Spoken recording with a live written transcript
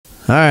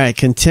All right,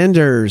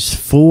 Contenders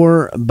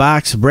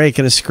 4-box break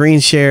and a screen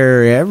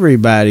share.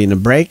 Everybody in the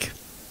break.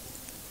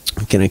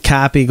 Going to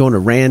copy, going to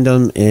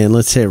random, and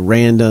let's hit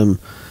random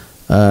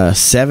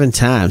 7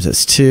 times.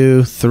 That's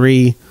 2,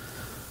 3,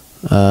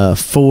 4,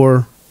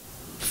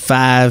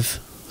 5,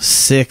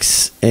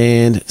 6,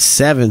 and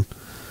 7.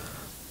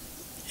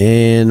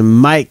 And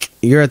Mike,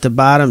 you're at the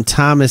bottom.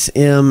 Thomas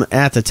M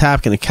at the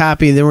top. Going to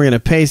copy. Then we're going to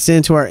paste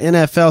into our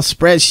NFL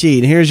spreadsheet.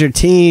 And here's your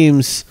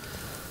teams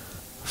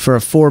for a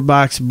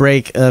 4-box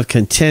break of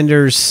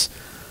Contenders.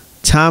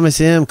 Thomas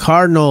M,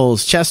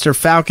 Cardinals. Chester,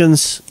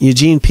 Falcons.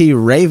 Eugene P,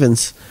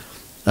 Ravens.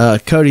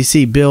 Cody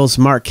C, Bills.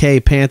 Mark K,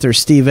 Panthers.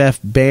 Steve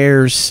F,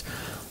 Bears.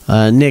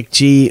 Nick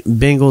G,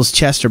 Bengals.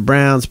 Chester,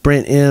 Browns.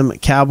 Brent M,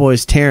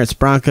 Cowboys. Terrence,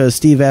 Broncos.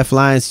 Steve F,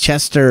 Lions.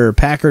 Chester,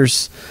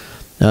 Packers.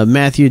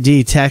 Matthew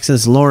D,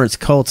 Texans. Lawrence,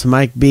 Colts.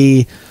 Mike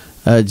B,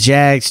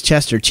 Jags.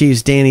 Chester,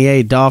 Chiefs. Danny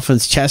A,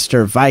 Dolphins.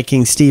 Chester,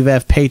 Vikings. Steve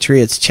F,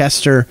 Patriots.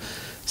 Chester,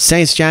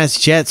 Saints,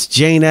 Giants, Jets.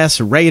 Jane S,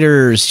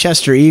 Raiders.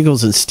 Chester,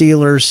 Eagles and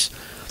Steelers.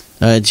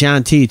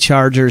 John T,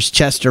 Chargers.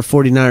 Chester,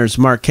 49ers.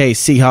 Mark K,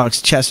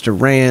 Seahawks. Chester,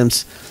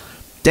 Rams.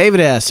 David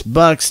S,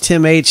 Bucks.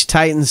 Tim H,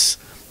 Titans.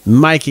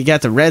 Mike, you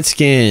got the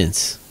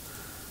Redskins.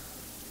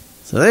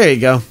 So there you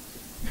go.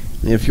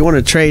 If you want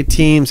to trade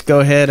teams,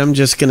 go ahead. I'm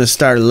just going to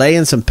start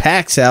laying some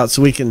packs out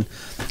so we can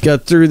go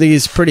through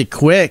these pretty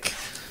quick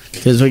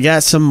because we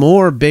got some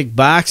more big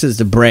boxes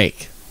to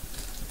break.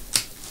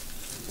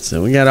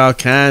 So we got all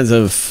kinds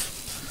of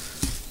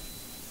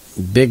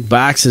big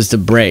boxes to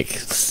break.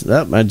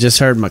 Oh, I just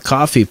heard my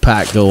coffee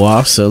pot go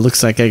off, so it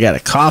looks like I got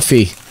a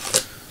coffee.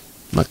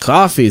 My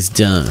coffee's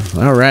done.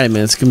 All right,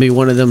 man. It's going to be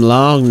one of them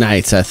long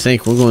nights. I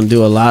think we're going to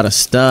do a lot of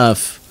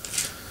stuff.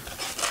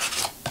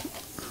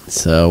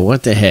 So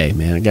what the heck,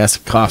 man? I got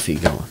some coffee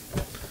going.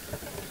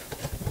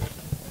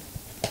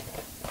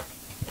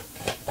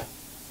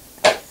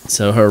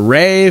 So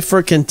hooray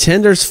for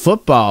Contenders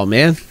football,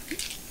 man.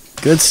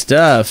 Good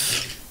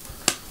stuff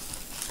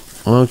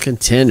on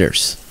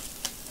Contenders.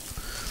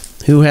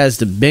 Who has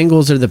the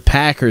Bengals or the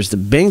Packers? The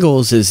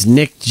Bengals is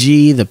Nick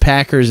G. The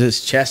Packers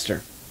is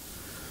Chester.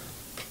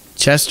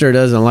 Chester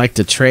doesn't like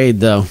to trade,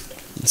 though.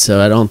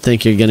 So I don't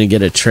think you're going to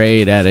get a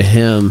trade out of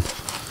him.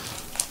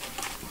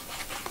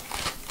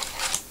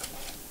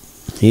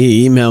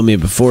 He emailed me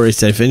before. He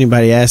said, if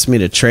anybody asks me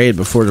to trade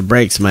before the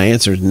breaks, my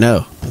answer is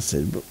no. I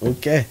said,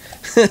 okay.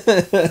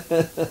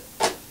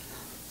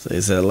 So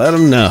he said, let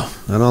him know.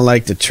 I don't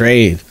like to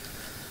trade.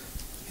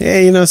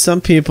 Yeah, you know,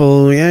 some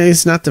people, yeah,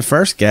 he's not the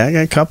first guy. I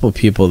got a couple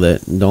people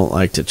that don't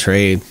like to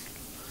trade.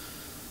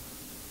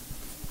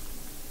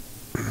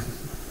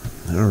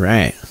 All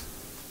right.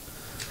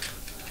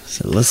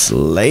 So let's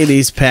lay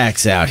these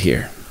packs out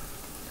here.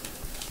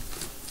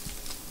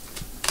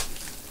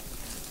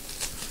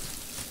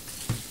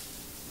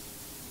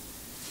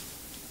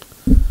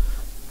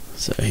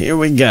 So here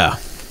we go.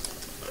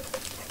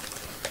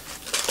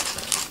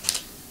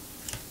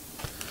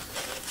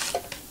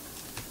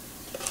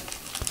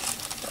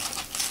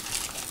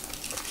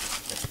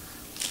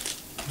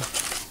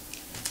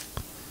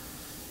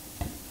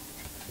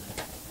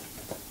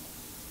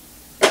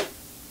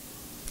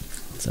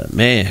 So,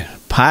 man,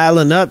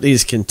 piling up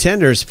these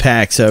Contenders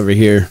packs over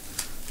here.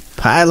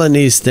 Piling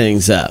these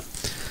things up.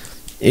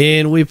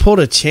 And we pulled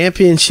a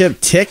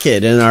championship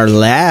ticket in our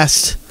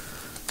last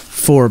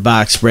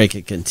 4-box break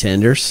at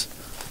Contenders.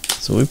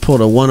 So we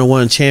pulled a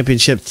 1-1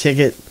 championship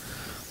ticket.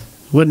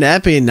 Wouldn't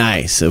that be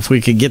nice if we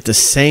could get the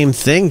same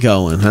thing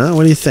going, huh?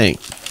 What do you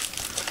think?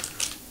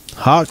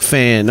 Hawk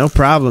fan, no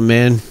problem,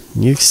 man.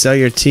 You can sell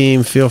your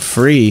team, feel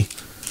free.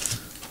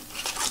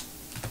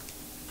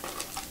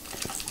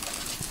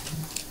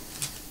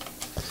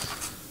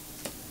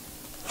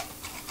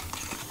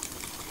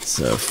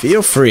 So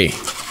feel free.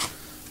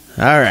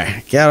 All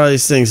right, got all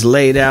these things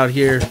laid out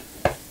here.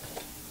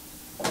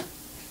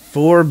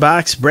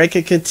 4-box break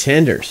of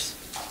Contenders.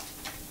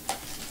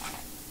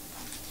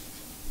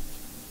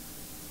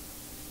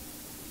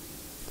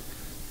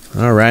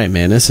 All right,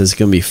 man. This is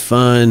going to be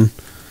fun.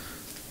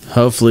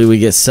 Hopefully we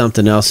get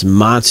something else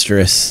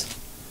monstrous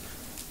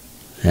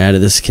out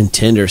of this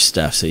Contender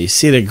stuff. So you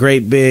see the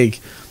great big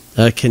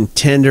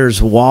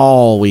Contenders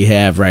wall we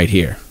have right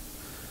here.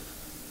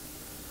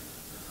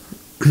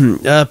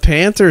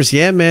 Panthers,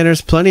 yeah, man.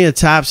 There's plenty of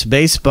Topps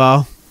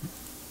baseball.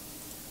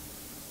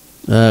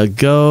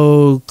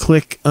 Go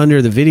click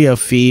under the video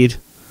feed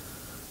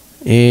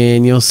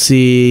and you'll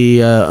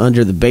see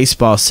under the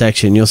baseball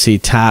section, you'll see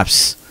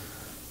Topps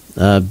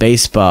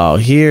baseball.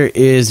 Here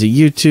is a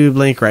YouTube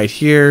link right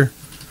here.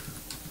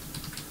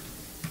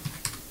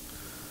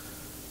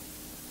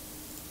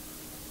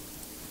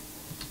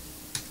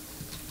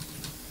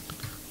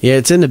 Yeah,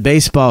 it's in the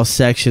baseball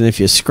section.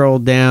 If you scroll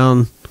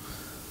down,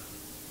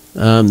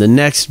 the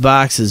next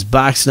box is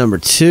box number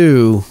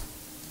 2.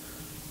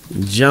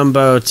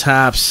 Jumbo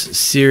Topps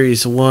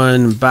Series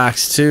 1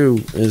 Box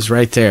 2 is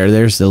right there.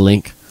 There's the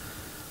link.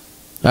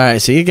 All right,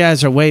 so you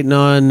guys are waiting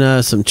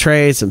on some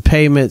trades, some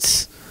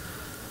payments.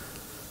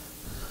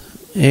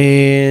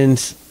 And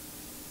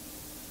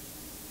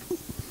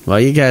While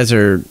you guys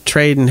are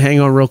trading, hang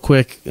on real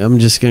quick. I'm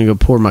just going to go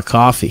pour my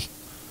coffee.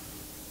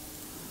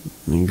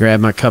 And grab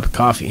my cup of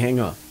coffee. Hang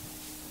on.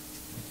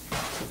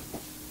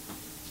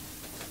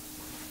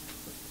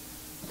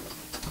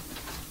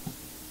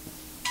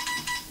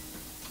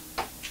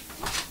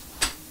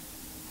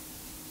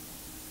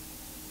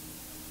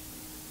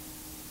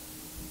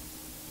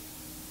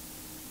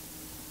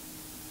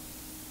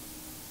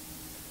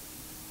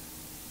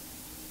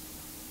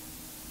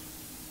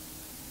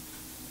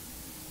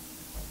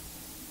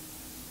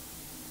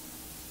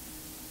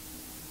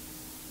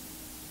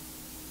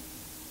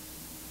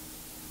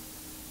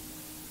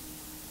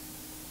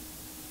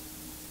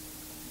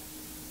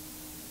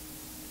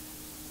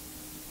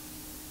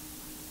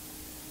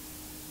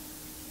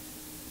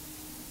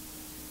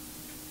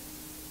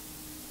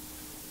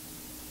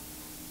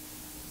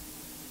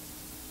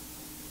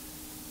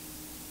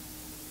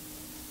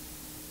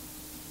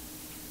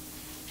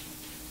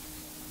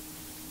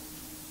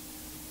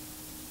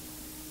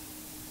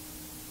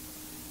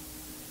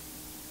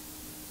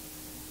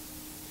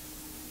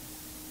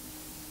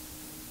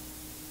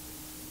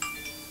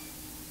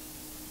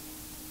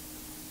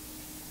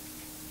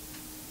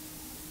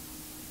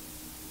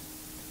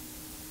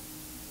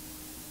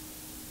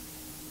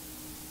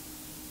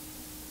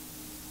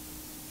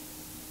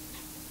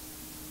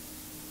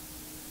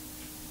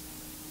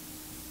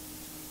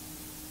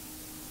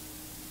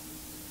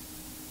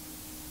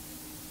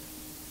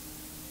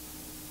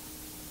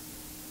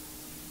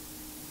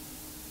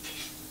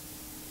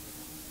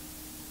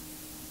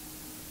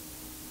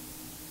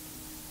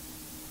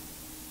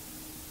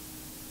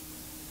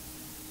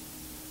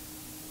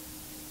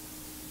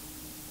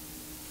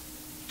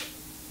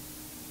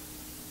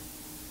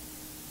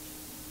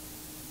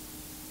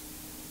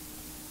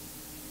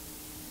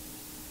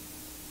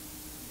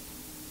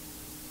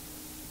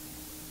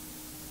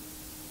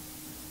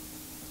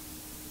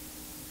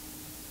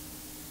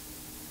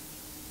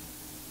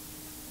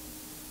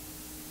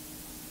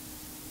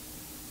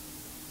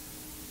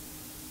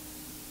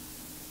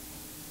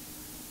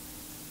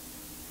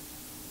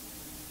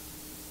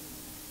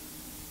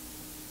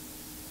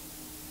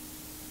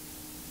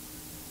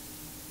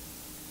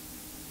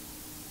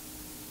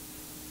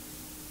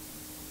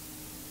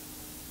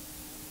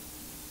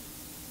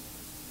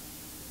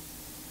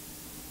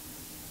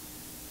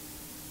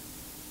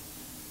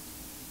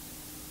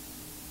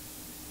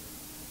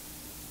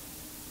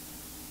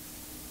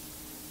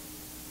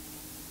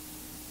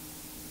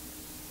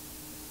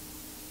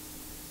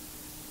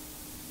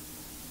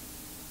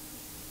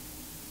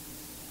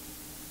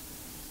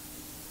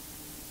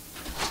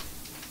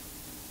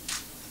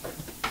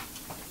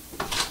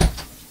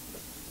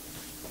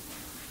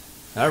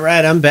 All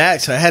right, I'm back.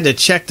 So I had to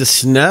check the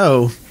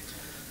snow.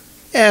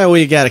 Yeah,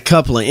 we got a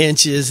couple of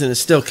inches and it's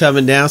still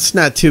coming down. It's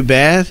not too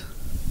bad.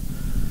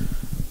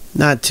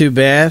 Not too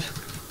bad.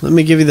 Let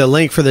me give you the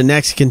link for the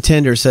next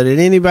contender. So did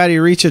anybody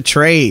reach a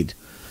trade?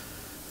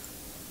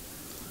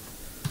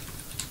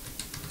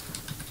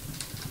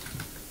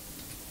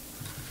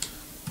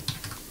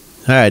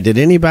 All right, did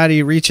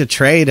anybody reach a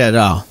trade at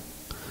all?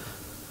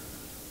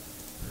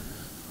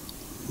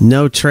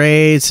 No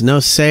trades, no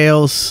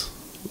sales.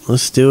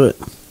 Let's do it.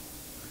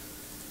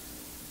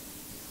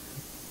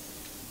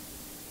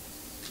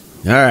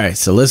 All right,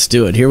 so let's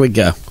do it. Here we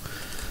go.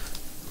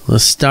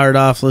 Let's start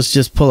off. Let's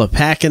just pull a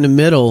pack in the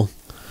middle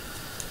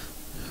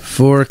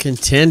for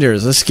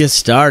contenders. Let's get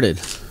started.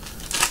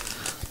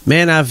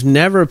 Man, I've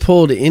never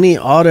pulled any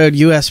autoed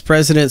U.S.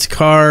 Presidents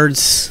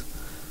cards.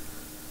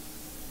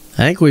 I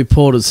think we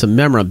pulled some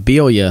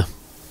memorabilia,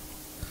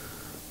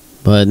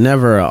 but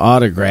never an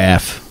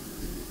autograph.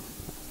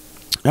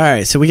 All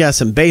right, so we got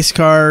some base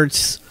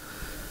cards.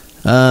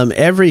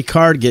 Every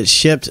card gets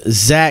shipped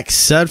Zach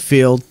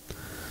Sudfield.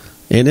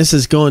 And this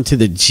is going to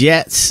the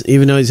Jets,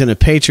 even though he's in a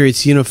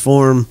Patriots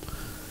uniform.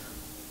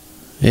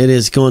 It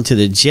is going to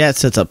the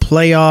Jets. That's a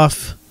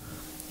playoff.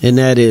 And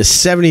that is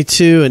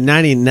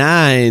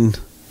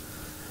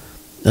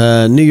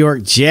 72/99 New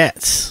York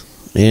Jets.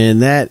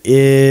 And that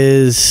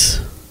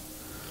is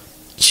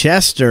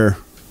Chester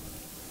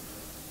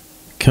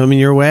coming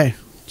your way.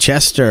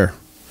 Chester.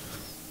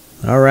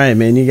 All right,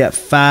 man. You got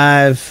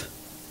 5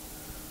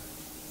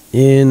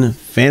 in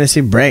fantasy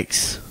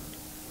breaks.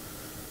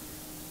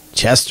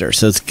 Chester.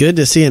 So it's good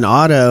to see an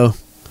auto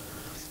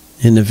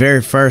in the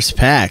very first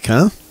pack,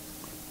 huh?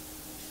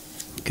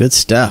 Good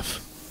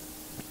stuff.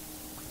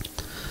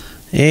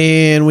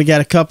 And we got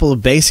a couple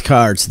of base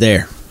cards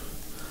there.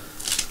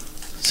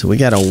 So we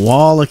got a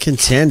wall of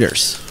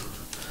contenders.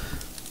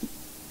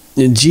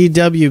 In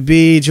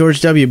GWB, George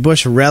W.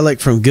 Bush relic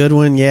from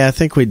Goodwin. Yeah, I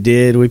think we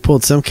did. We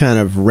pulled some kind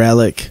of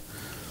relic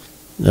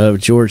of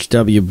George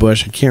W.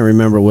 Bush. I can't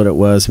remember what it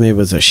was. Maybe it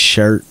was a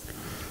shirt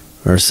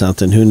or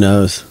something. Who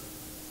knows?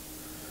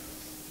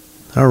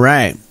 All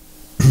right.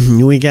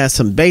 We got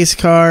some base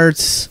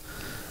cards,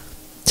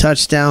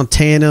 touchdown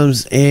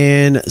tandems,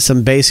 and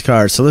some base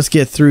cards. So let's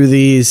get through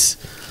these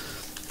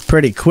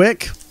pretty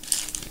quick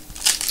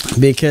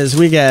because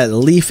we got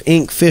Leaf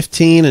Ink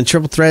 15 and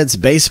Triple Threads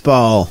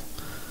Baseball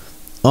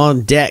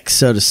on deck,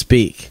 so to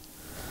speak.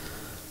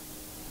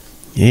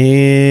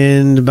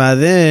 And by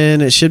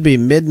then, it should be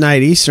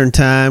midnight Eastern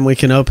time. We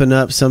can open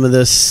up some of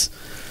this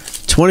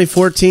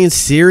 2014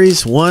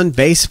 Series 1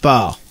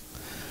 baseball.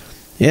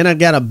 And I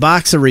got a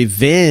box of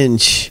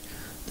Revenge,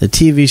 the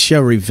TV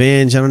show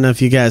Revenge. I don't know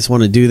if you guys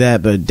want to do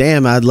that, but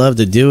damn, I'd love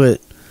to do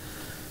it.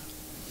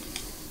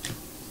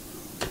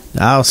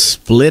 I'll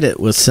split it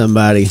with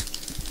somebody.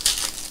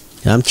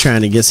 I'm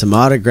trying to get some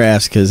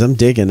autographs because I'm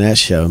digging that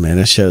show, man.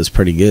 That show is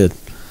pretty good.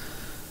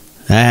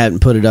 I hadn't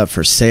put it up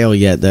for sale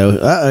yet,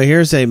 though.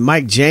 Here's a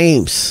Mike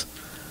James,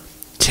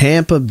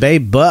 Tampa Bay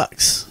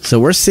Bucks. So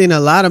we're seeing a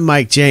lot of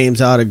Mike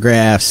James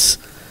autographs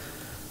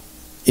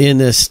in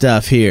this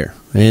stuff here.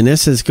 And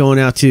this is going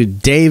out to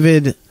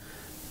David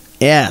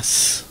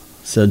S.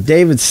 So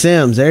David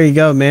Sims, there you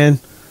go, man.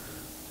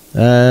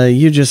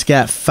 You just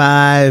got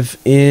 5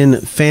 in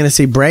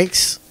fantasy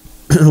breaks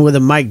with a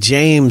Mike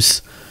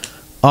James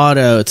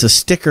auto. It's a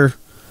sticker,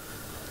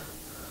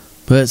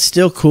 but it's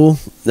still cool.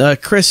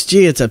 Chris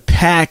G, it's a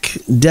pack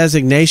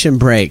designation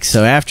break.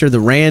 So after the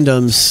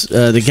randoms,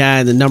 the guy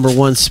in the number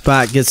 1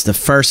 spot gets the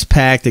first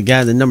pack. The guy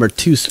in the number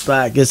 2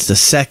 spot gets the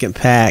second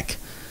pack,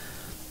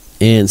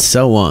 and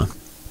so on.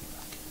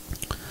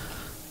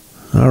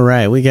 All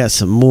right, we got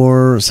some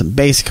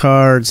base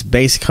cards,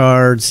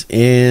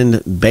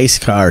 and base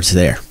cards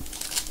there.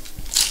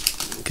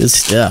 Good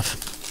stuff.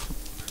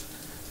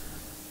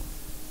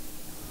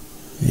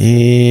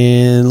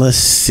 And let's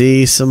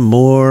see some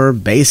more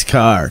base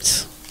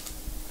cards.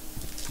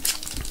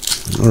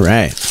 All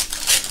right.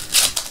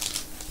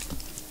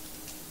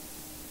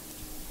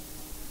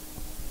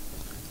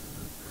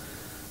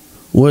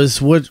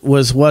 Was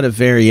what a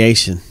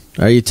variation?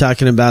 Are you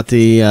talking about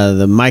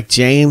the Mike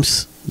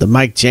James? The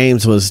Mike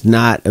James was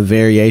not a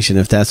variation,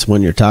 if that's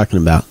one you're talking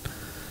about.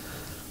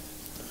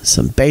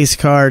 Some base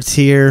cards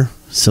here.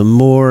 Some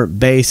more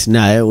base.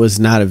 No, it was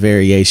not a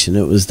variation.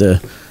 It was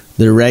the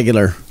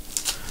regular.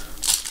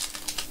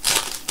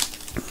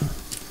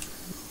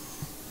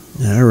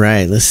 All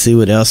right, let's see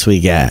what else we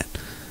got.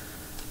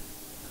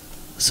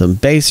 Some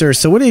basers.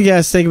 So what do you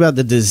guys think about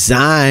the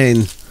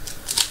design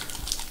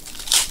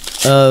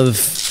of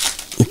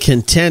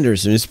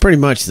Contenders? I mean, it's pretty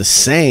much the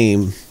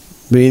same.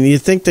 I mean, you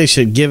think they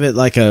should give it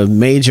like a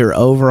major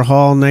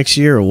overhaul next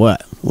year or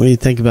what? What do you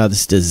think about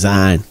this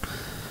design?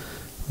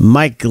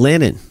 Mike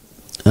Glennon,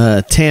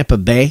 Tampa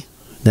Bay.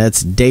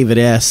 That's David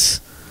S.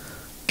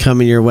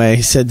 coming your way.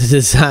 He said the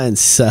design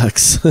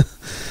sucks.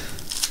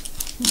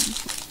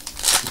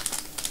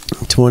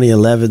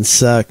 2011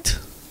 sucked.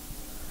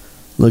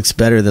 Looks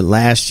better than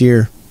last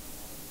year.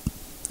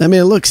 I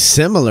mean, it looks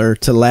similar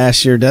to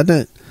last year,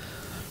 doesn't it?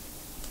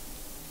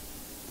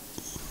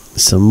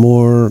 Some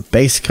more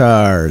base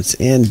cards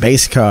and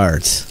base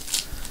cards.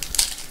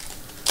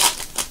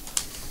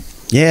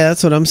 Yeah,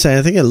 that's what I'm saying.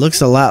 I think it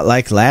looks a lot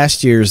like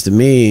last year's to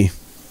me.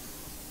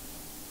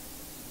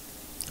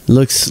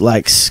 Looks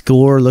like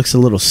score. Looks a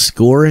little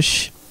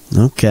score-ish.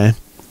 Okay.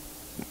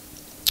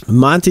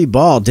 Monty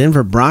Ball,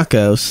 Denver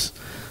Broncos.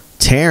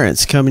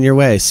 Terrence coming your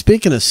way.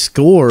 Speaking of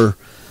score,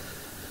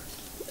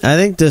 I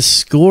think the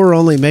score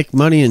only make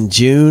money in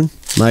June,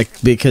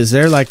 because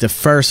they're like the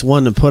first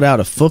one to put out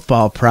a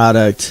football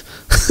product.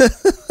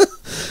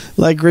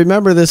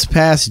 Remember this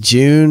past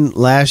June,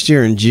 last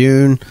year in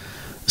June,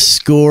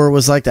 score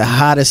was like the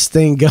hottest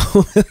thing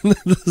going.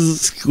 The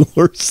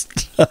score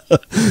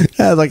stuff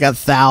had like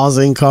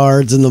 1,000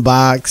 cards in the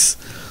box.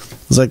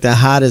 It was like the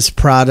hottest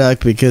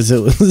product because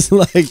it was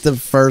like the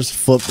first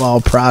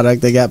football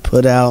product they got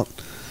put out.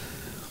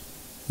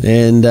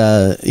 And,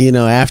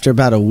 after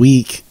about a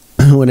week,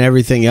 when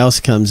everything else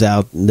comes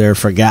out, they're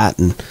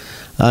forgotten.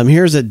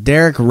 Here's a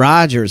Derek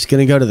Rogers going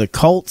to go to the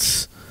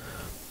Colts.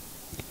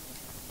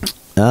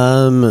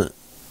 And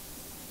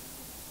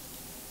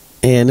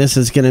this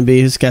is going to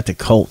be, who's got the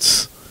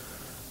Colts?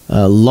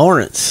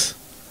 Lawrence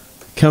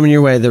coming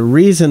your way. The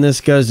reason this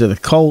goes to the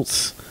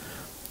Colts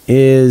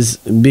is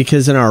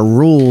because in our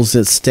rules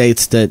it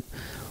states that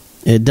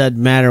it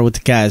doesn't matter what the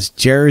guy's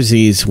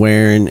jersey's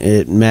wearing.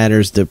 It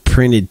matters the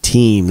printed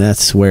team.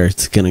 That's where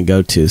it's going to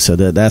go to. So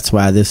that's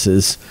why this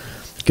is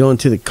going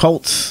to the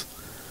Colts.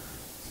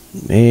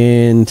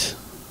 And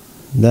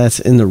that's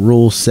in the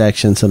rules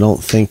section. So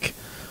don't think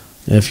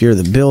if you're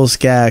the Bills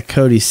guy,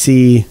 Cody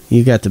C.,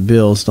 you got the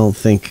Bills. Don't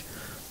think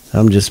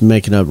I'm just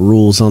making up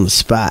rules on the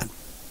spot.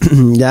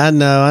 I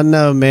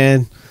know,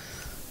 man.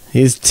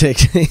 He's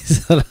ticking.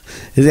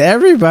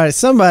 Everybody,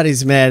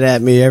 somebody's mad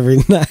at me every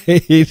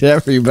night.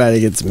 Everybody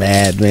gets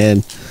mad,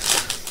 man.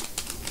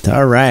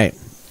 All right.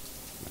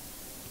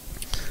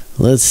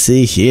 Let's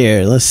see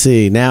here. Let's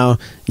see. Now,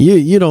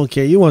 you don't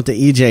care. You want the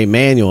EJ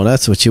Manuel.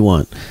 That's what you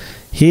want.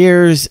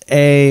 Here's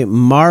a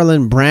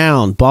Marlon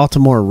Brown,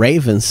 Baltimore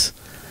Ravens.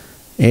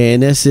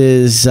 And this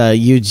is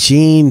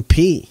Eugene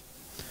P.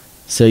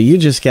 So you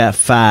just got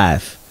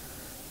 5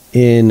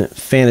 in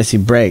fantasy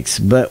breaks,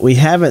 but we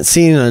haven't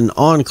seen an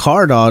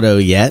on-card auto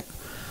yet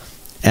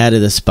out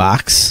of this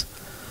box,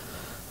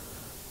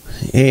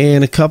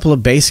 and a couple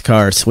of base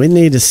cards. We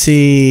need to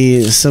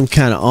see some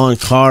kind of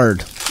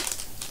on-card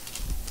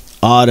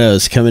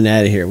autos coming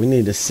out of here. We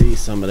need to see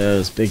some of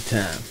those big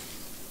time.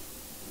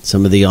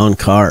 Some of the on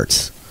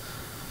cards.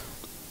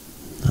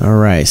 All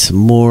right, some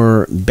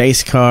more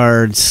base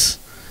cards.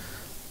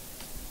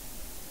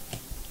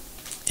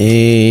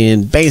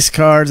 And base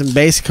cards and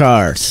base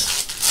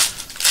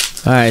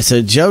cards. All right,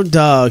 so Joe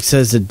Dog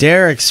says the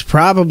Derek's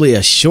probably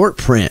a short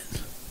print.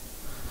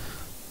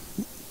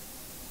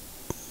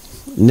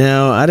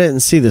 Now, I didn't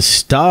see the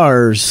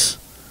stars.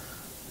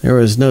 There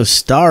was no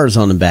stars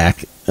on the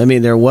back. I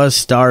mean, there was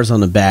stars on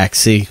the back.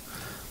 See,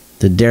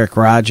 the Derek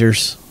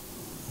Rogers,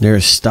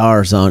 there's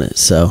stars on it.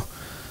 So,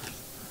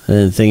 I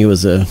didn't think it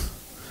was a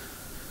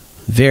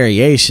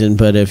variation.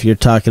 But if you're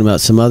talking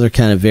about some other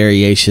kind of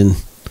variation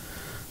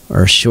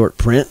or short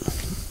print,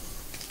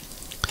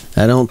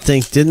 I don't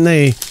think,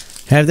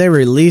 have they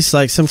released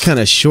like some kind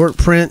of short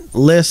print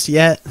list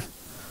yet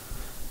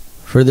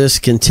for this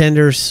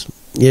Contenders?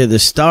 Yeah, the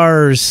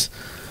stars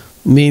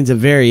means a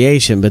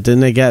variation, but then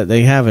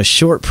they have a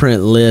short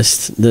print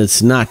list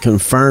that's not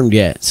confirmed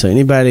yet. So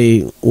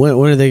anybody, when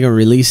are they going to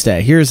release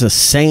that? Here's a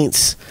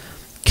Saints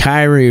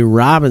Kyrie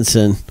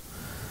Robinson,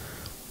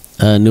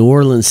 New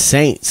Orleans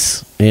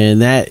Saints,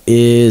 and that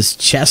is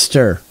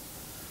Chester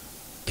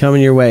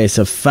coming your way.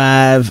 So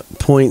 5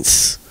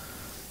 points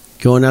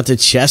going out to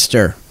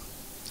Chester.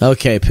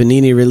 Okay,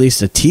 Panini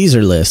released a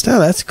teaser list. Oh,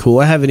 that's cool.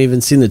 I haven't even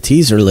seen the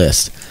teaser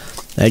list.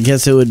 I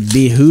guess it would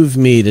behoove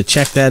me to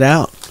check that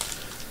out.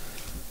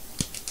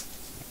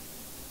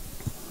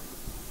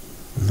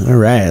 All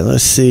right,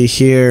 let's see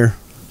here.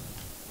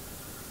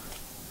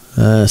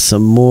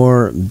 Some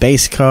more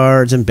base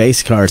cards and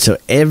base cards. So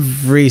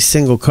every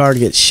single card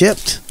gets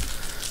shipped.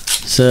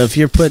 So if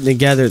you're putting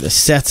together the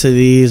sets of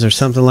these or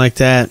something like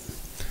that,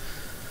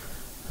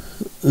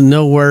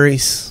 no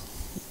worries.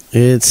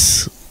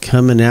 It's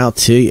coming out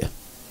to you.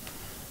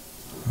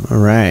 All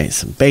right,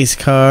 some base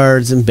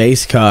cards and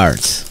base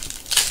cards.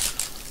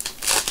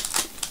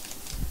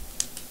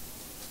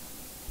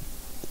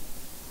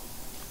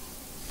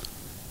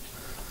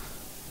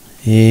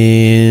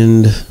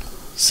 And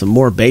some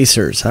more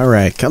basers. All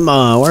right, come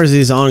on. Where's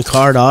these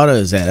on-card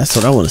autos at? That's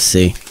what I want to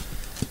see.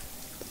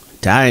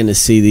 Dying to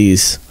see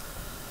these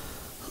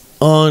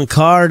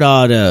on-card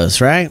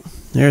autos, right?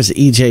 There's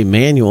EJ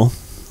Manuel.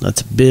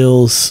 That's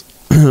Bills.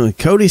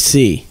 Cody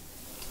C.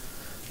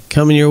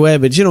 coming your way,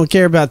 but you don't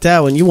care about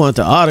that one. You want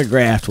the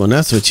autographed one.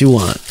 That's what you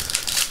want.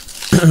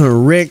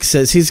 Rick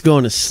says he's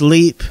going to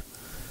sleep.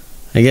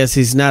 I guess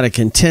he's not a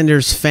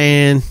Contenders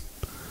fan.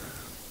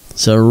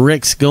 So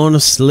Rick's going to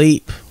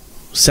sleep.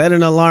 Set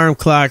an alarm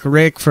clock,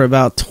 Rick, for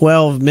about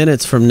 12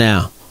 minutes from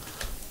now.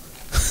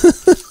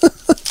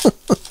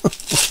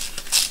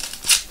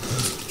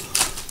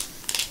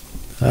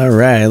 All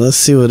right, let's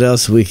see what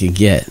else we can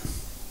get.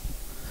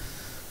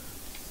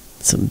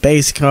 Some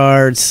base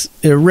cards.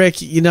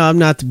 Rick, you know, I'm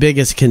not the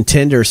biggest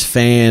Contenders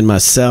fan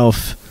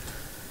myself.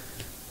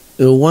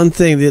 One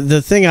thing,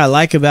 the thing I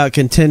like about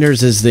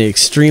Contenders is the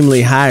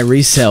extremely high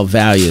resale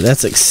value.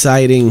 That's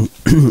exciting.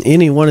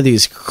 Any one of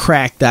these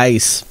cracked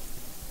ice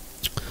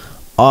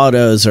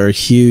autos are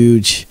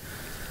huge.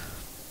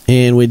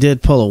 And we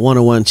did pull a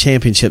 101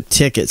 championship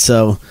ticket.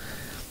 So,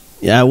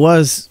 yeah, I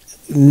was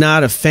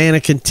not a fan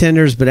of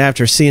Contenders, but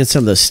after seeing some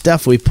of the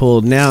stuff we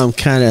pulled, now I'm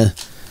kind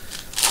of,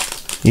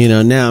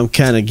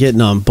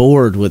 getting on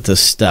board with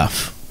this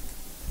stuff.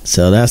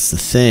 So that's the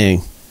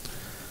thing.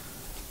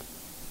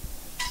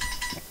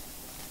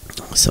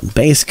 Some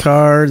base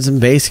cards and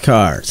base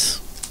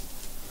cards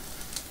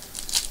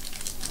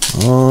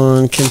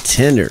on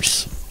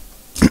Contenders.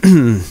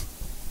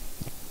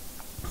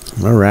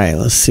 All right,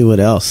 let's see what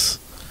else.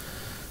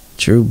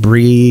 Drew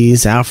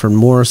Brees, Alfred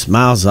Morris,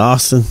 Miles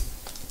Austin.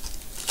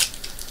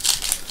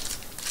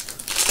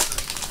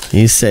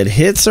 He said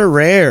hits are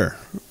rare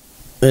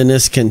in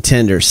this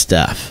Contender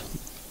stuff.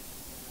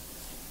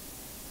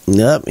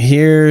 Yep,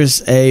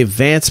 here's a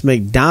Vance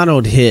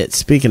McDonald hit.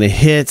 Speaking of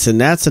hits, and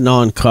that's an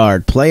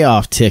on-card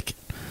playoff ticket.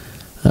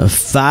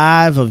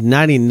 5 of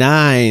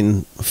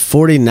 99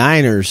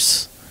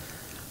 49ers.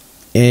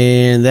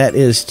 And that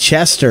is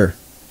Chester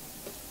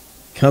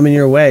coming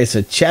your way.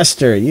 So,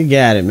 Chester, you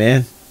got it,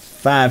 man.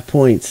 5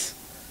 points.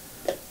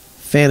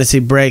 Fantasy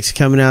breaks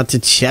coming out to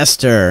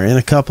Chester. And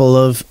a couple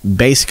of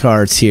base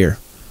cards here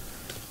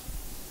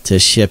to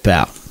ship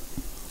out.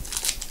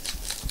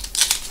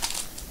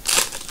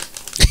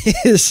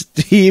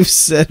 Steve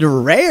said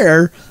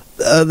rare.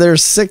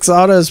 There's 6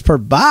 autos per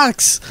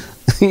box.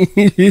 And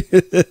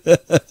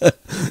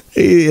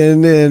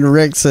then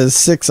Rick says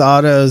 6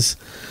 autos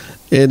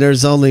and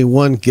there's only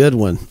one good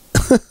one.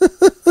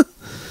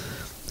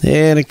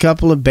 And a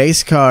couple of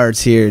base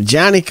cards here.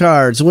 Johnny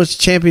cards. Which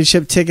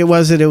championship ticket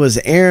was it? It was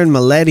Aaron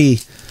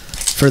Maletti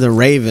for the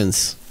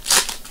Ravens.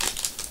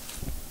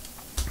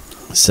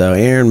 So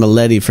Aaron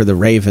Maletti for the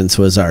Ravens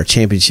was our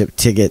championship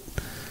ticket.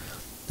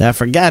 I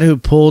forgot who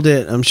pulled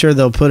it. I'm sure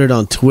they'll put it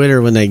on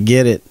Twitter when they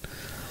get it.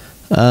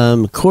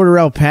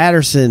 Cordarrelle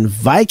Patterson,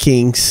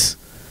 Vikings.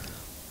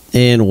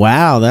 And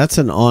wow, that's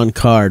an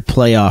on-card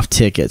playoff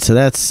ticket. So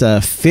that's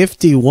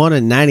 51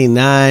 of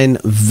 99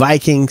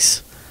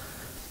 Vikings.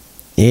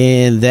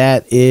 And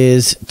that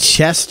is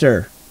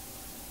Chester.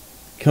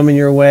 Coming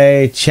your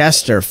way,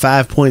 Chester.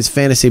 5 points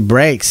fantasy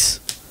breaks.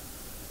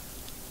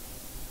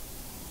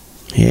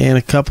 And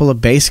a couple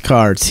of base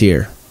cards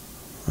here.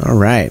 All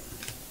right.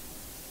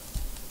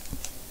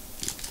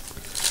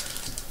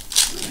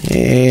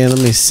 And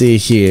let me see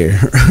here.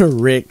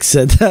 Rick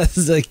said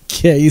that's a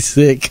case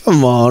hit.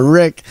 Come on,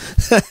 Rick.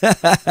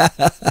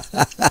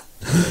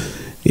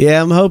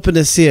 Yeah, I'm hoping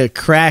to see a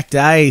cracked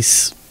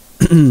ice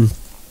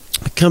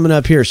coming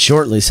up here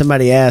shortly.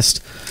 Somebody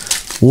asked,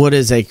 what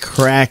is a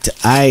cracked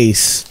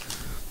ice?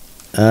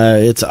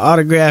 It's an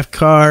autograph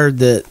card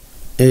that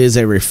is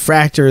a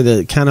refractor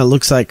that kind of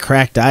looks like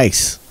cracked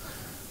ice.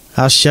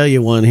 I'll show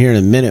you one here in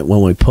a minute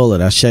when we pull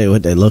it. I'll show you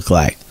what they look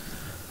like.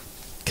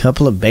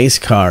 Couple of base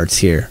cards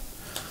here.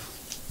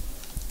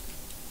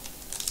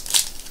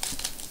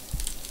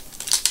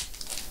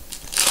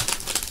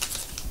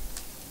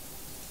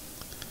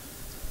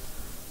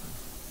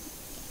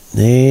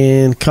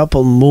 And a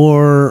couple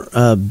more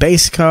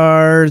base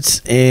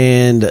cards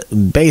and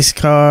base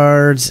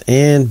cards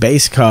and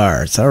base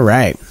cards. All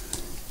right.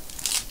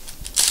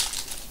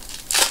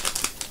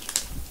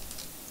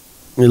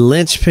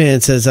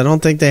 Lynchpin says, I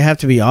don't think they have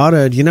to be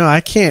autoed. You know,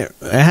 I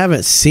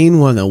haven't seen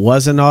one that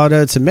wasn't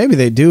autoed, so maybe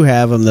they do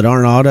have them that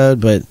aren't autoed,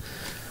 but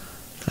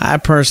I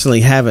personally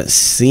haven't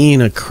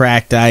seen a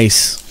cracked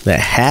ice that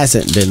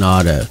hasn't been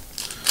autoed.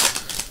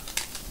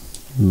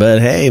 But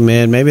hey,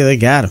 man, maybe they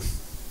got them.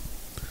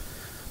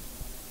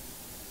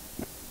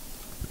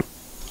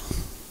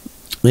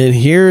 And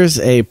here's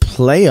a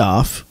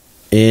playoff,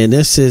 and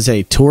this is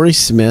a Torrey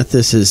Smith.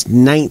 This is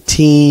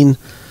 19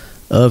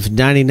 of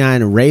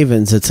 99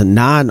 Ravens. It's a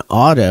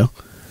non-auto,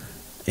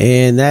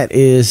 and that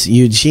is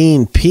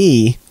Eugene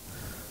P.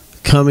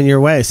 coming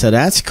your way. So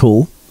that's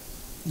cool.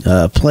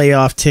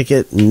 Playoff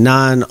ticket,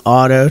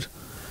 non-autoed.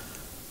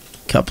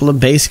 Couple of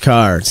base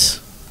cards.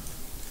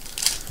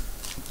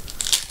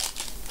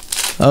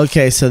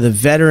 Okay, so the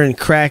veteran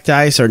cracked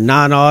ice are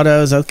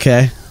non-autos.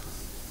 Okay.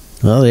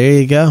 Well, there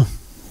you go.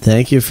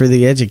 Thank you for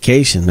the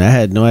education. I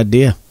had no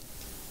idea.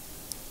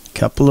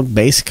 Couple of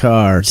base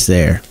cards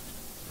there.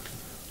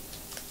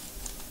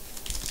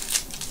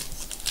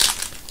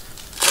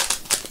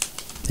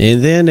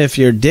 And then if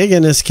you're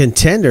digging this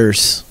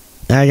Contenders,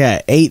 I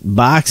got 8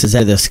 boxes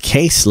of this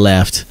case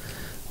left.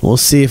 We'll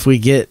see if we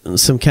get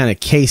some kind of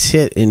case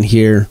hit in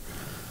here.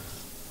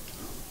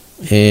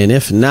 And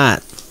if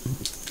not,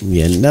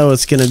 you know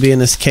it's going to be in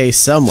this case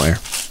somewhere.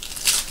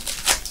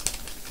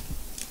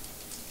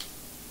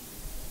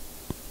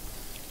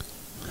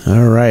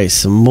 All right,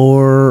 some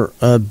more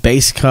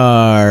base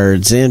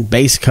cards and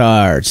base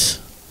cards.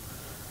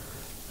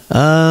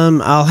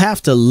 I'll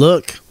have to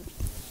look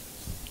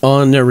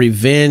on the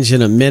Revenge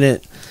in a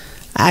minute.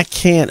 I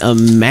can't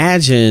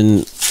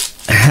imagine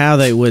how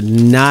they would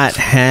not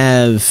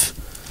have,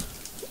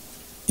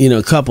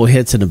 a couple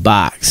hits in the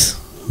box.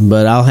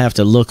 But I'll have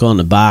to look on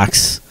the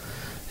box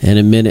in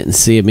a minute and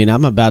see. I mean,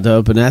 I'm about to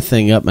open that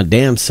thing up my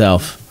damn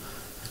self.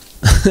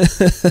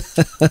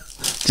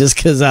 Just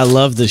because I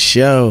love the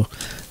show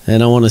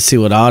and I want to see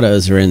what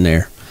autos are in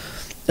there.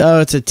 Oh,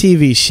 it's a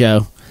TV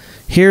show.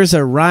 Here's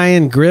a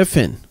Ryan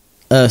Griffin,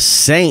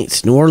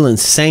 Saints, New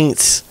Orleans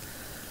Saints.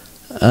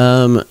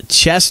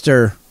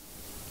 Chester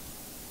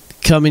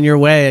coming your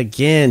way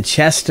again.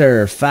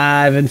 Chester,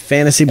 5 in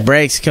fantasy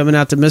breaks coming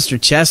out to Mr.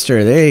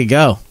 Chester. There you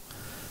go.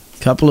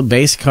 Couple of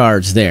base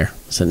cards there.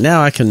 So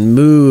now I can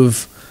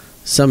move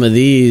some of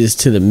these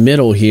to the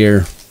middle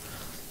here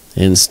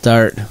and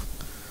start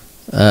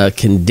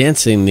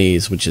condensing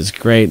these, which is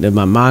great. And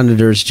my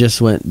monitors just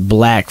went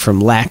black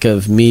from lack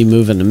of me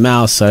moving the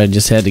mouse, so I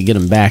just had to get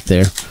them back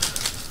there.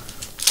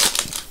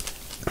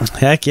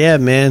 Heck yeah,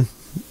 man.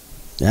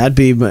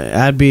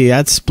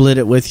 I'd split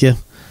it with you.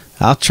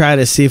 I'll try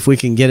to see if we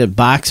can get it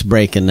box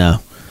breaking though.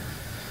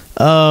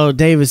 Oh,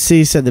 David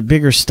C said the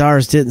bigger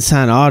stars didn't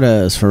sign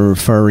autos for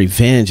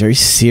Revenge. Are you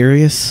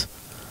serious?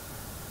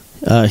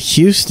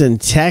 Houston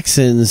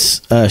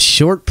Texans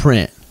short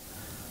print.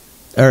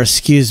 Or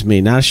excuse me,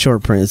 not a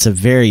short print. It's a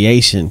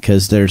variation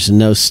because there's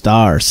no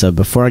star. So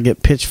before I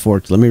get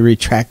pitchforked, let me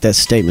retract that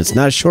statement. It's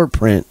not a short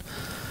print.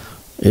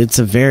 It's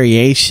a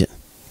variation.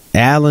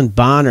 Alan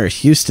Bonner,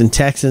 Houston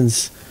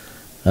Texans.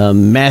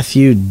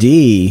 Matthew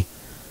D.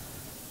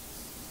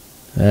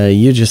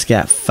 You just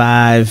got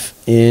 5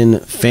 in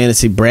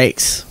fantasy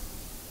breaks.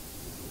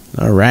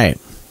 All right.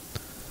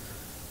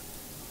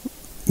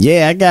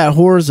 Yeah, I got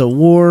Horrors of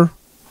War.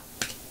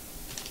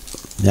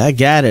 I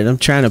got it. I'm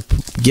trying to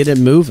get it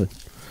moving.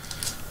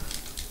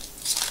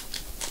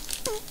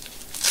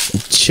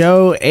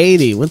 Cho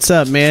 80, what's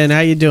up, man?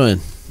 How you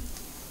doing?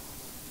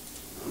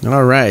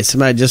 All right,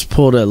 somebody just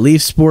pulled a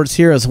Leaf Sports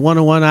Heroes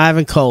 101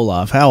 Ivan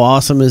Koloff. How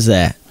awesome is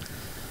that?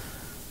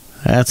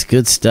 That's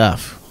good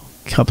stuff.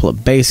 Couple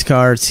of base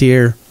cards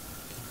here.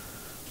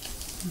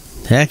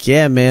 Heck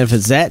yeah, man. If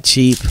it's that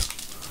cheap,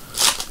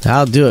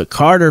 I'll do it.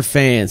 Carter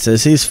fan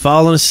says he's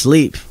falling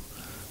asleep.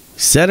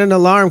 Set an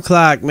alarm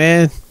clock,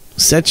 man.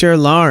 Set your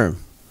alarm.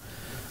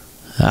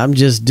 I'm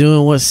just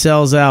doing what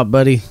sells out,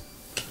 buddy.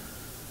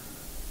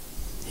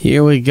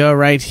 Here we go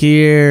right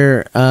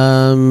here.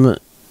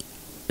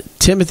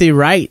 Timothy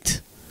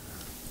Wright,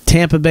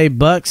 Tampa Bay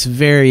Bucks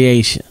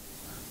variation.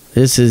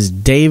 This is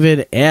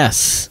David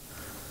S.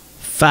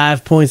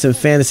 5 points in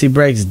fantasy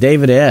breaks.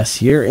 David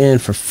S., you're in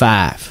for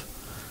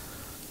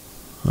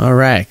 5. All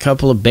right, a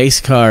couple of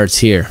base cards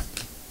here.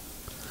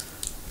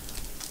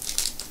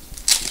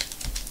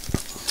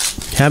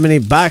 How many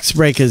box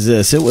break is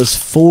this? It was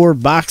 4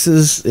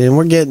 boxes, and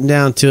we're getting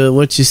down to it.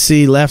 What you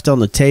see left on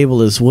the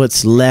table is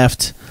what's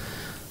left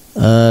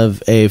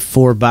of a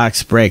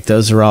 4-box break.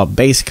 Those are all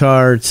base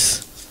cards.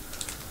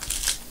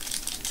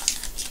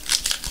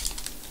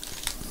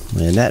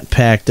 And that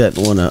pack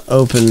doesn't want to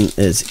open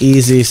as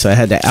easy, so I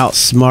had to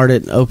outsmart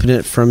it and open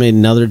it from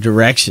another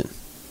direction.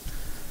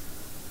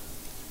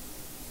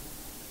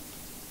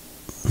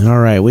 All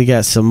right, we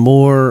got some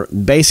more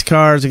base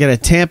cards. We got a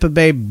Tampa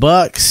Bay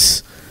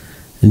Bucks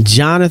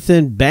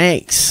Jonathan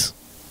Banks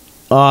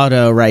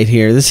auto right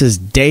here. This is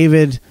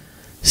David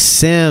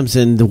Sims,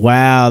 and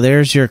wow,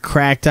 there's your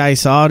cracked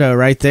ice auto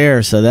right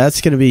there. So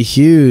that's going to be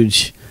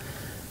huge.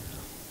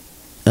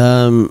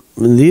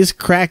 These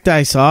cracked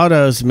ice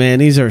autos, man,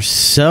 these are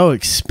so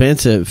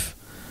expensive.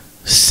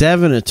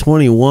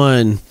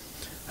 7/21.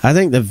 I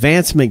think the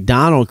Vance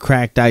McDonald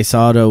cracked ice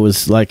auto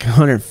was like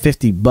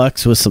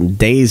 $150 with some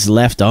days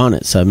left on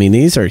it. So I mean,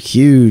 these are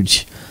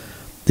huge.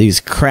 These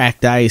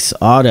cracked ice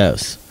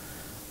autos.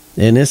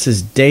 And this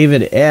is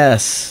David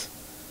S.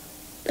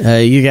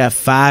 You got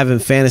 5 in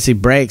fantasy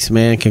breaks,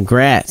 man.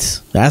 Congrats.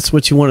 That's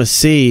what you want to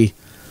see,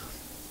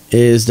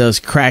 is those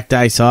cracked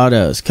ice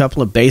autos.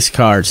 Couple of base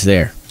cards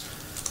there.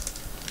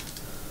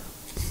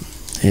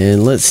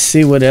 And let's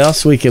see what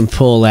else we can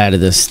pull out of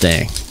this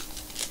thing.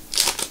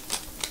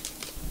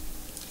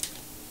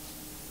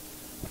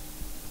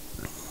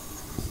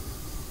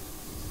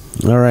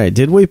 All right.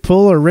 Did we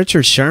pull a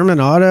Richard Sherman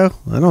auto?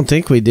 I don't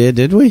think we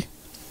did we?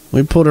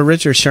 We pulled a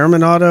Richard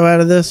Sherman auto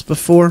out of this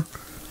before.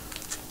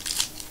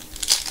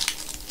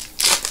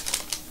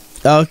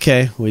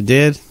 Okay, we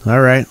did.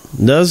 All right.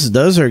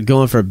 Those are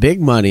going for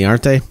big money,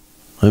 aren't they?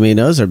 I mean,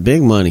 those are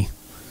big money.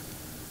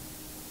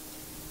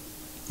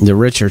 The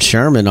Richard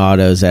Sherman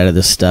autos out of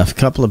this stuff. A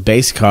couple of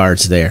base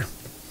cards there.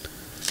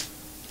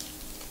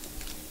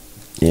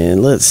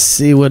 And let's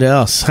see what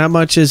else. How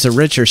much is the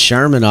Richard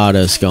Sherman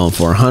autos going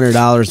for?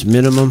 $100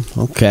 minimum?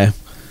 Okay.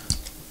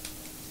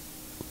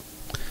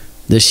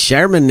 The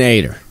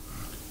Shermanator.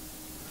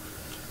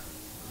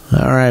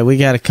 All right, we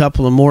got a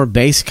couple of more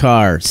base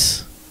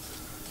cards.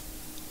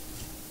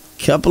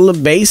 Couple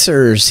of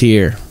basers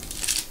here.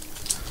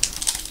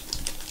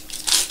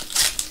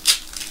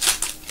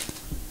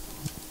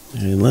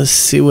 And let's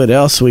see what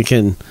else we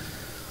can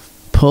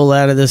pull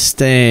out of this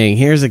thing.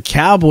 Here's a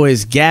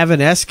Cowboys Gavin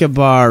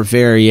Escobar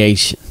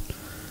variation.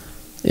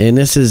 And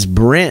this is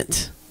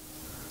Brent.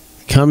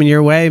 Coming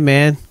your way,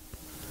 man.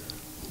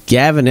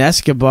 Gavin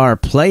Escobar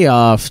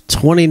playoff,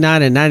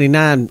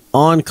 $29.99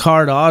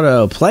 on-card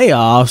auto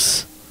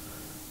playoffs.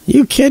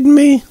 You kidding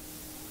me?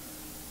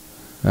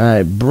 All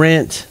right,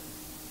 Brent.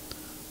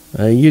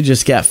 You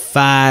just got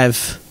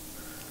 5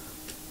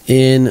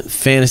 in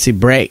fantasy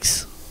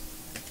breaks.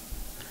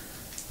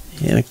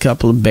 And a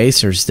couple of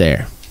basers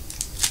there.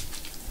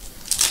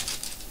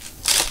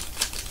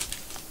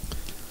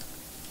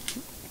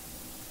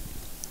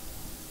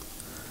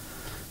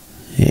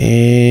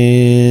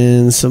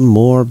 And some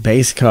more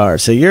base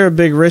cards. So you're a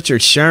big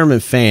Richard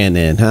Sherman fan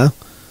then, huh?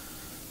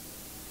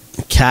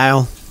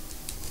 Kyle.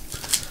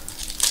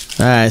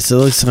 All right, so it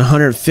looks like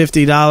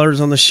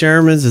 $150 on the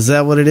Shermans. Is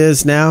that what it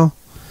is now?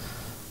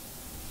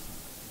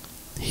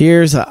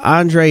 Here's an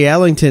Andre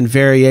Ellington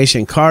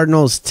variation.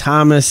 Cardinals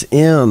Thomas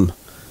M.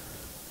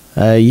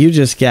 You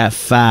just got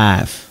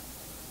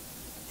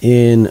 5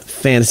 in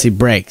fantasy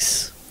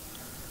breaks.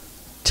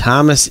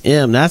 Thomas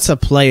M. That's a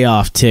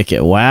playoff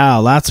ticket.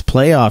 Wow, lots of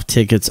playoff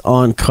tickets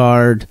on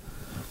card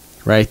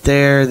right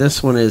there.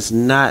 This one is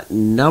not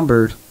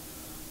numbered.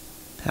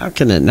 How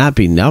can it not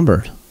be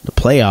numbered? The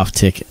playoff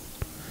ticket.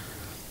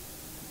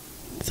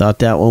 Thought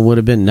that one would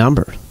have been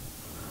numbered.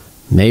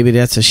 Maybe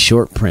that's a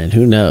short print.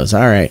 Who knows?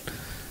 All right.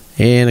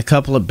 And a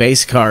couple of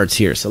base cards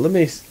here. So let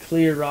me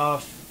clear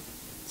off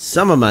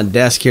some of my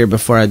desk here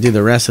before I do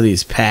the rest of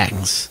these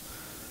packs.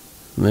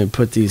 Let me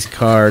put these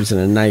cards in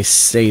a nice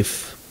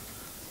safe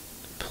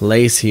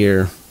place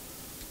here.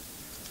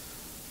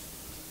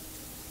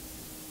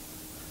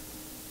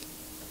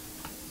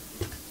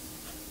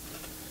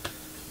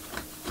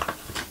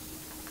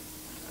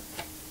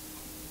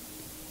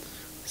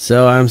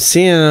 So I'm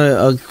seeing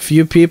a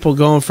few people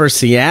going for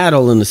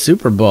Seattle in the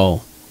Super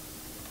Bowl.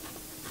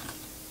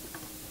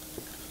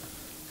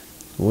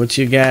 What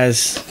you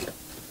guys,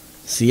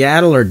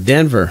 Seattle or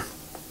Denver?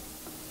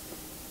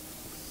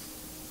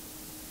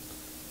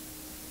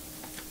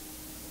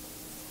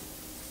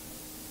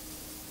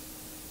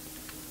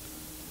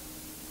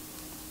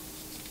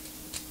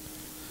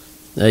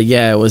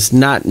 Yeah, it was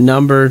not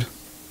numbered.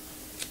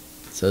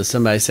 So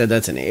somebody said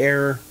that's an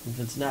error if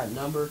it's not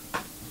numbered.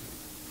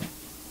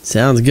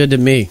 Sounds good to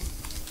me.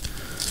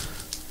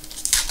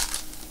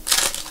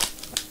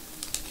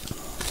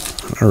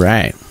 All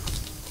right.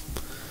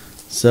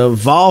 So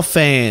Vol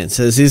fan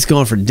says he's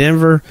going for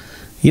Denver.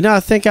 You know, I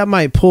think I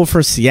might pull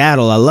for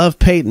Seattle. I love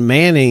Peyton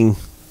Manning.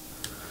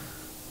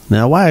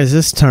 Now, why is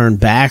this turned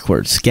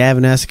backwards?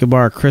 Gavin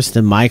Escobar,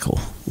 Kristen Michael.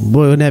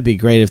 Boy, wouldn't that be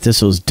great if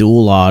this was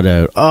dual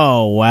auto?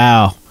 Oh,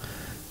 wow.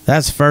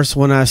 That's the first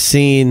one I've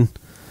seen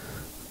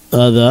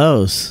of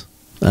those.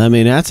 I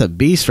mean, that's a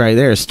beast right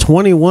there. It's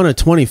 21 of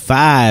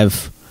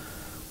 25.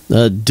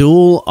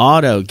 Dual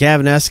auto.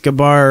 Gavin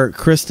Escobar,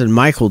 Kristen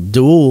Michael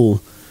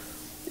dual.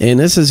 And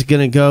this is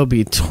going to go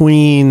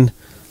between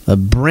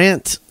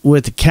Brent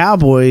with the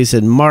Cowboys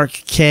and Mark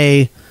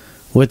K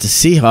with the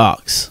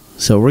Seahawks.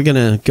 So we're going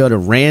to go to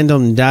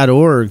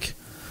random.org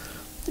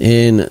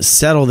and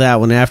settle that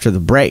one after the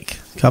break.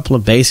 A couple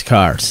of base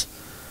cards.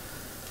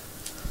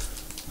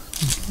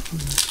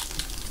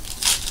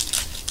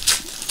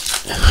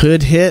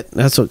 Hood hit.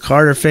 That's what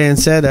Carter fan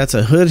said. That's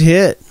a hood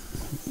hit.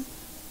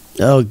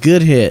 Oh,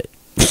 good hit.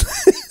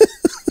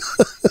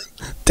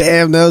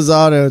 Damn those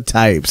auto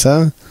types,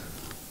 huh?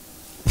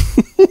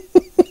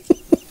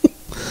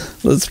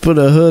 Let's put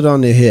a hood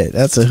on the hit.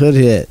 That's a hood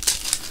hit.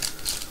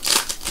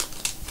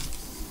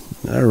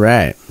 All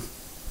right.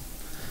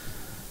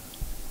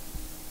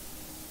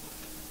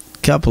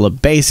 Couple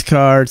of base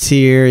cards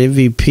here.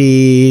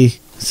 MVP.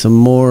 Some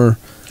more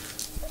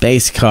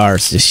base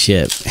cards to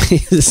ship.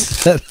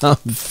 I'm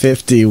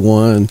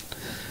 51.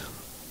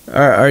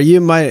 Are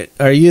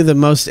you the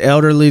most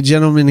elderly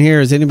gentleman here?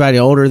 Is anybody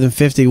older than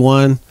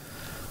 51?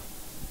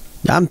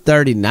 I'm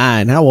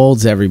 39. How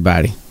old's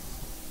everybody?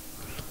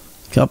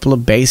 Couple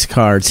of base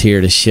cards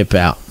here to ship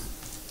out.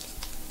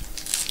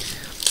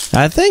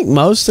 I think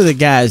most of the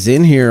guys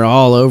in here are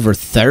all over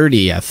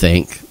 30, I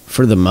think,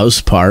 for the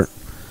most part.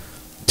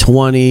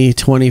 20,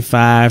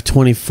 25,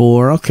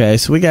 24. Okay,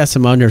 so we got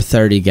some under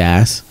 30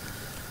 guys.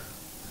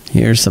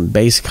 Here's some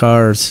base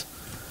cards.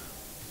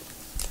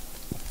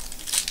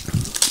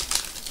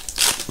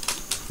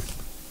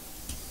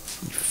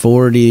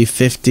 $40,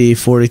 $50,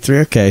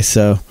 $43. Okay,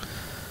 so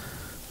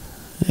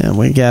yeah,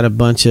 we got a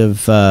bunch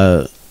of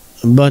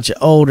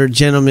older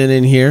gentlemen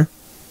in here.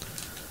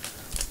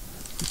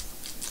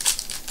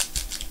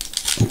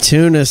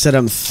 Tuna said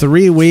I'm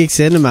 3 weeks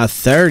into my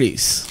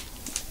 30s.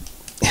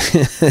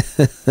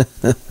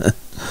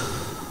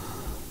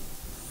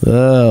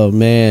 Oh,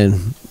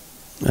 man.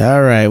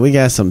 All right, we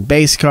got some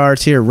base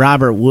cards here.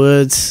 Robert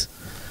Woods,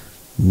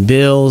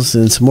 Bills,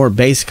 and some more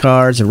base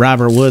cards. And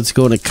Robert Woods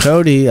going to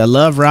Cody. I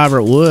love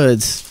Robert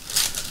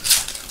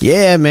Woods.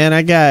 Yeah, man,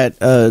 I got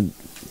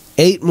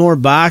 8 more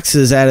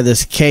boxes out of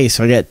this case.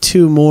 So I got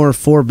 2 more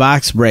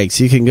 4-box breaks.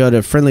 You can go to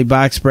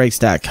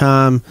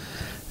friendlyboxbreaks.com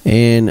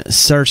and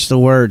search the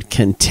word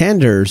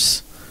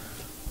Contenders,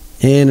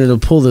 and it'll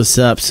pull this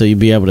up so you'll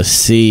be able to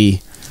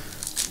see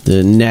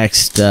the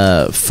next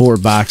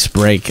 4-box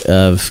break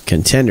of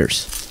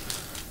Contenders.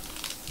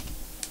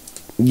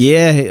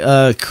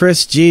 Yeah,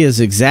 Chris G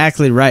is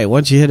exactly right.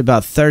 Once you hit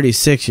about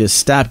 36, you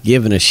stop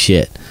giving a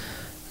shit.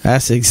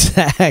 That's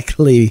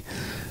exactly,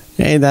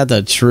 ain't that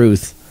the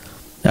truth?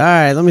 All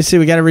right, let me see.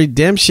 We got a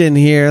redemption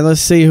here.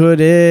 Let's see who it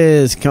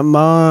is. Come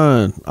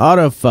on.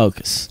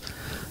 Autofocus.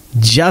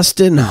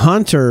 Justin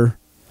Hunter,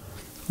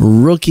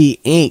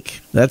 Rookie Inc.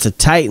 That's a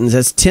Titans.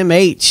 That's Tim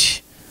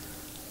H.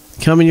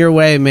 Coming your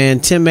way, man.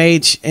 Tim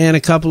H. and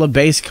a couple of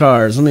base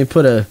cards. Let me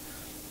put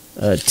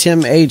a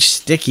Tim H.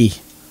 sticky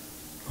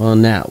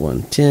on that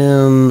one.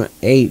 Tim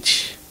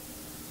H.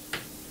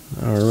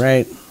 All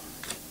right.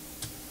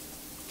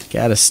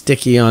 Got a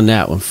sticky on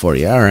that one for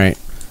you. All right.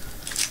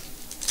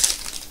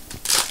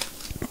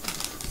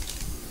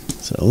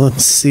 So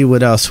let's see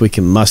what else we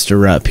can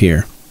muster up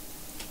here.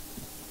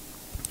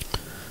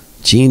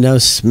 Geno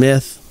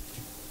Smith.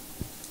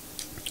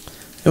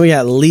 And we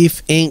got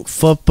Leaf Inc.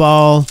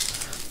 football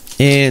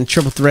and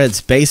Triple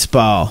Threads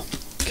baseball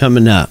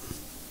coming up.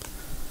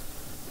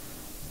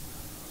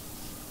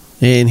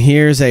 And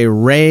here's a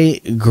Ray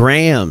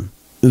Graham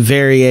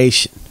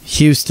variation.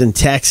 Houston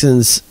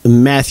Texans,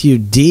 Matthew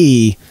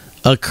D.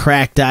 A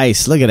cracked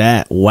ice. Look at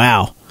that.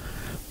 Wow.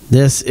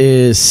 This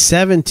is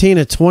 17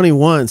 of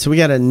 21. So we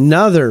got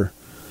another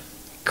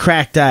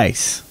cracked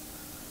ice.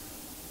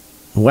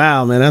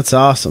 Wow, man, that's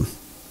awesome.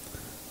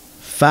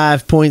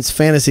 5 points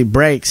fantasy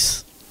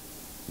breaks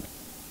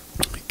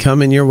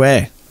coming your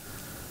way.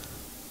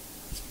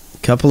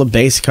 Couple of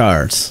base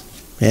cards.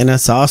 Man,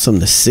 that's awesome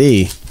to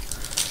see.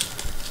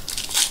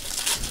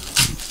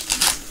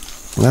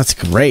 That's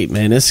great,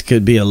 man. This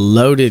could be a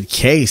loaded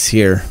case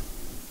here.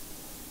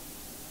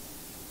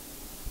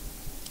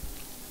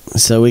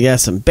 So we got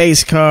some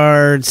base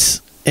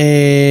cards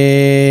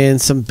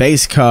and some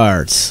base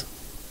cards.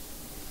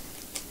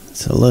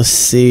 So let's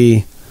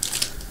see.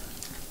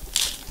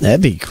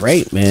 That'd be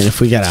great, man,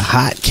 if we got a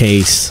hot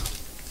case.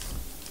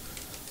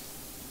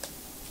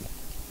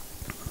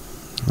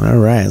 All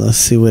right, let's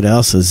see what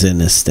else is in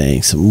this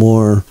thing. Some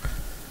more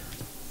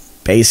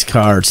base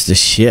cards to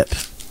ship.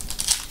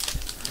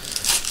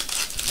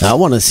 I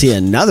want to see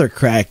another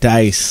cracked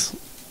ice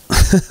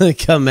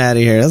come out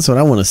of here. That's what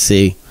I want to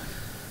see.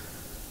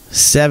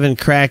 7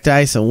 cracked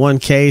ice in 1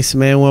 case,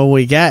 man. Well,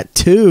 we got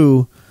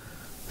 2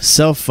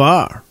 so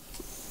far.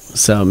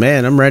 So,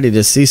 man, I'm ready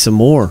to see some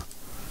more.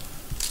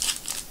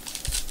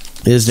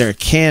 Is there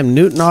Cam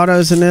Newton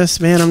autos in this?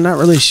 Man, I'm not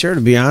really sure,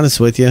 to be honest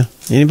with you.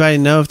 Anybody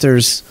know if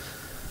there's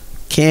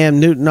Cam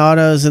Newton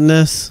autos in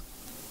this?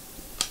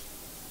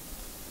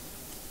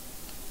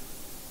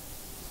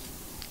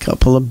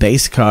 Couple of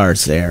base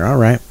cards there. All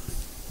right.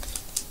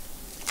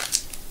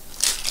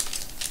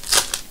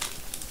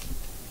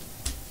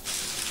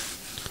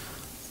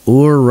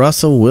 Or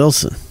Russell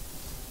Wilson.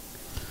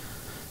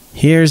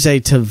 Here's a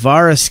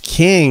Tavares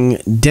King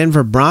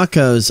Denver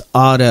Broncos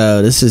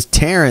auto. This is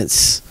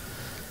Terrence.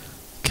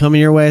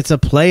 Coming your way, it's a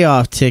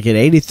playoff ticket.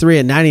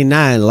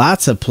 83/99.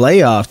 Lots of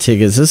playoff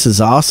tickets. This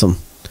is awesome.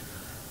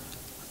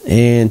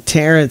 And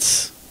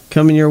Terrence,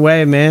 coming your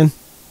way, man.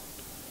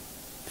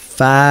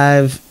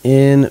 5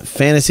 in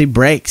fantasy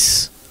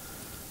breaks.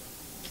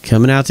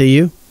 Coming out to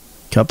you.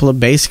 Couple of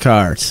base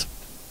cards.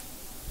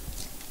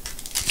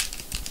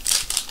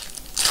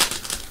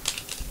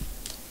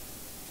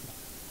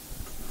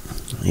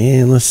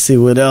 And let's see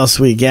what else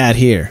we got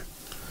here.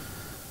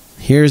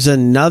 Here's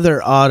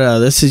another auto.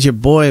 This is your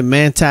boy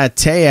Manti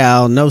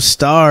Te'o. No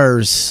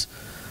stars.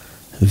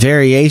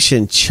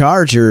 Variation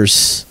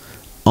Chargers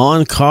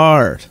on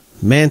card.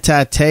 Manti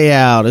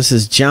Te'o. This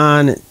is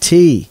John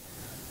T.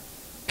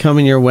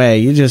 Coming your way.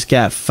 You just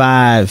got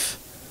 5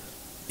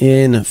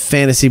 in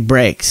fantasy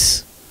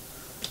breaks.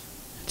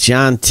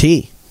 John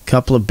T.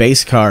 Couple of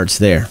base cards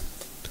there.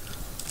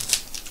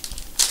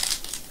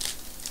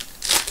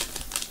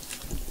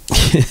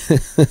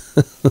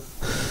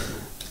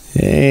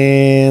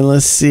 And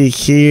let's see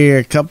here.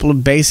 A couple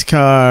of base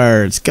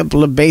cards.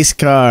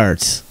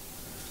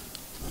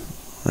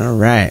 All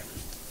right.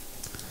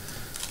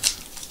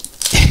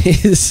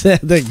 He said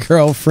the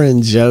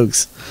girlfriend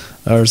jokes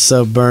are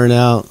so burnt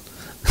out.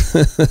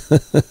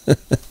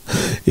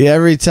 Yeah,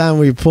 every time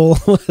we pull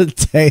a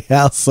day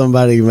out,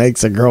 somebody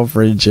makes a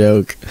girlfriend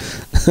joke.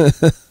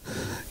 All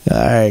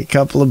right,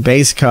 couple of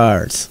base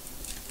cards.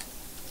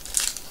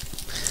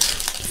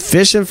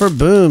 Fishing for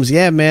booms.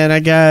 Yeah, man, I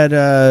got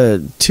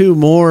 2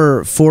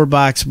 more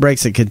 4-box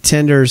breaks of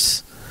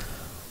Contenders.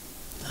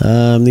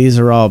 These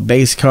are all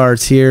base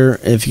cards here.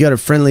 If you go to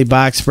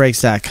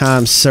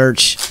friendlyboxbreaks.com,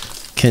 search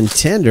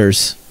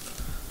Contenders,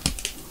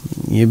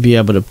 you'll be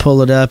able to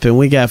pull it up. And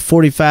we got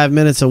 45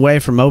 minutes away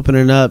from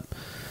opening up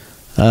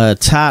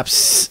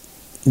Topps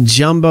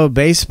Jumbo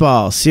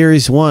Baseball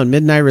Series 1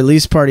 Midnight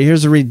Release Party.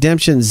 Here's a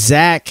redemption,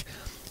 Zach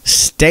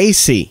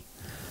Stacy.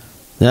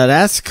 Now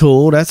that's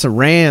cool. That's a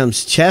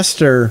Rams.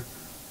 Chester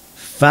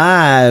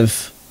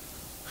 5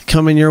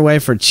 coming your way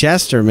for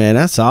Chester, man.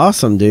 That's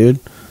awesome, dude.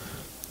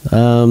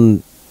 Yeah,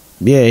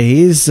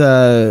 he's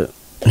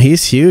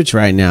huge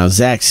right now.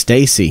 Zach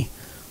Stacy.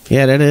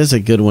 Yeah, that is a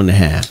good one to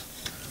have.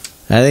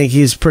 I think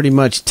he's pretty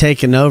much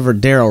taken over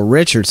Daryl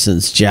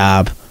Richardson's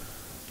job.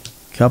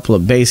 Couple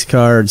of base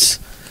cards.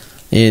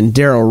 And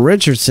Daryl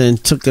Richardson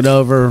took it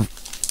over.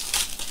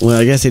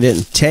 Well, I guess he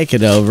didn't take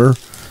it over.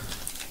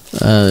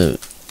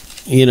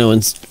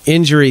 In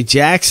injury,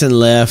 Jackson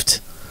left.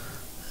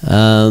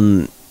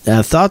 I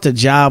thought the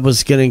job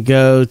was going to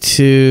go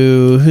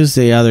to... Who's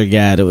the other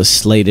guy that was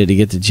slated to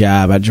get the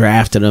job? I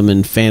drafted him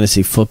in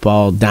Fantasy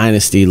Football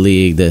Dynasty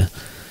League.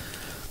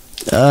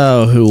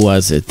 Who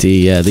was it?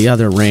 The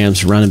other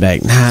Rams running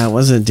back. Nah, it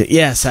wasn't...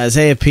 Yes,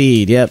 Isaiah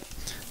Peed. Yep.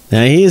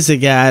 Now, he's the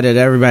guy that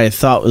everybody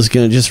thought was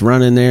going to just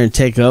run in there and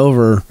take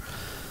over.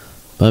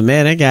 But,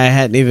 man, that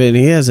guy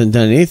he hasn't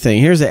done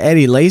anything. Here's an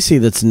Eddie Lacy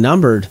that's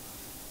numbered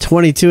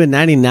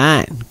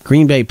 22/99.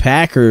 Green Bay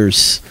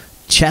Packers.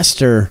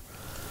 Chester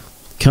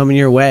coming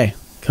your way.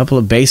 Couple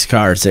of base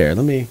cards there.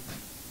 Let me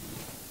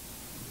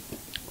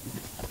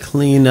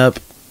clean up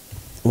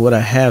what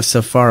I have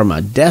so far on my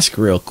desk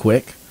real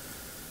quick.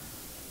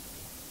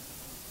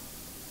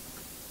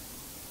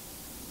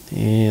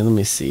 And let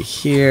me see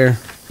here.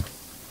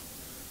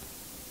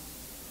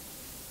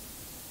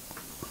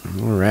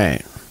 All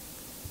right.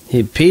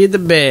 He peed the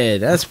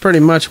bed. That's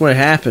pretty much what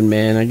happened,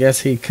 man. I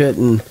guess he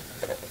couldn't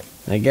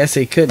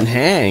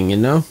hang, you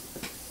know.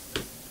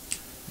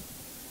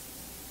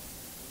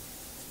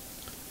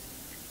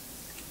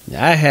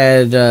 I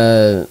had,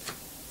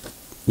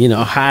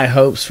 high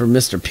hopes for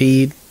Mr.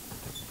 Peed.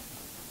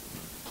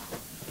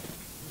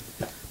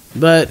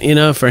 But,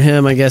 for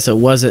him, I guess it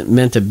wasn't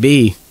meant to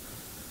be.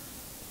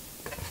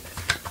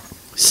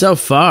 So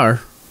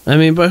far. I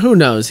mean, but who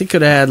knows? He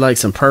could have had,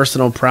 some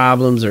personal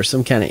problems or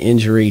some kind of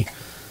injury.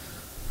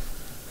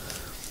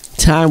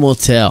 Time will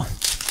tell.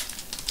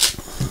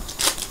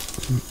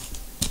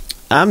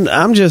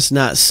 I'm just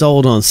not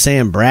sold on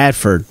Sam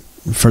Bradford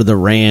for the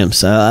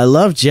Rams. I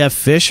love Jeff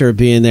Fisher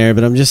being there,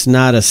 but I'm just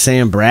not a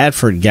Sam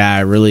Bradford guy,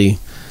 really.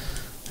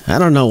 I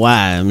don't know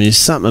why. I mean, there's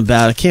something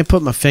about it. I can't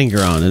put my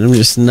finger on it. I'm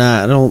just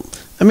not.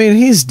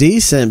 He's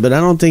decent, but I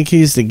don't think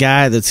he's the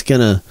guy that's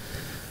going to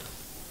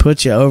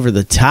put you over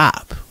the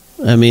top.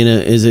 I mean,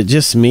 is it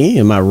just me?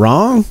 Am I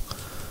wrong?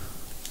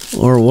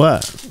 Or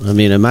what? I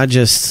mean, am I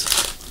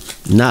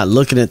just not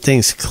looking at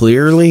things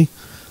clearly?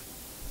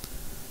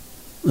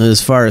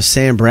 as far as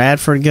Sam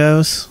Bradford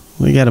goes.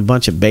 We got a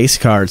bunch of base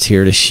cards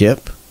here to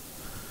ship.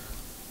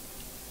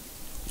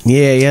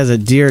 Yeah, he has a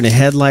deer in the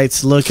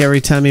headlights look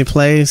every time he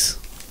plays.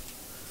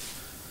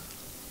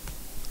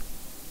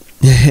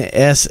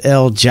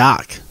 SL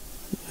Jock.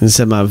 He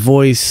said, my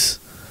voice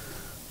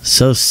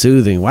so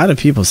soothing. Why do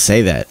people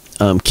say that?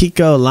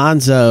 Kiko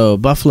Alonso,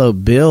 Buffalo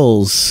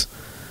Bills.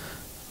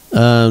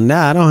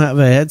 Nah, I don't have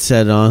a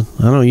headset on.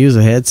 I don't use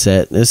a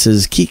headset. This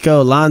is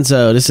Kiko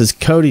Alonso. This is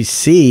Cody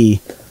C.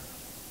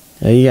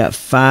 You got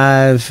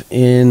 5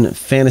 in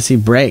fantasy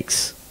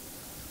breaks.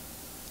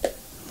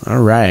 All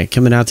right,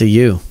 coming out to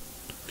you.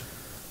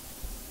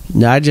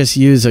 Now, I just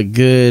use a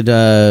good,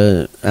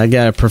 I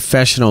got a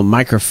professional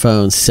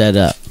microphone set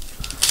up.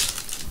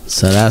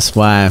 So that's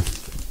why.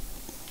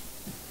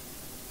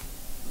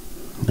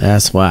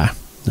 That's why.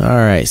 All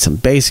right, some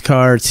base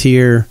cards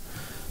here.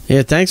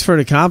 Yeah, thanks for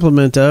the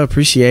compliment, though.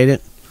 Appreciate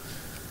it.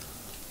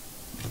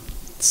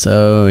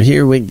 So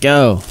here we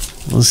go.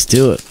 Let's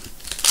do it.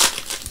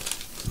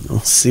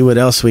 Let's see what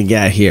else we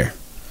got here.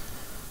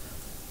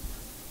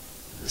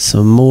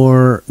 Some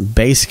more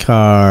base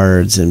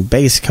cards and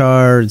base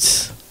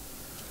cards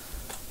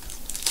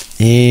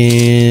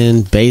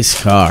and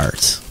base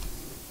cards.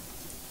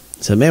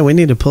 So, man, we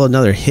need to pull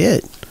another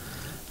hit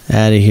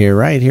out of here.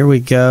 Right, here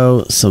we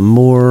go. Some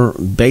more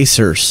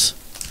basers.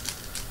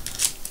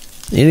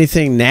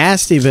 Anything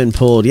nasty been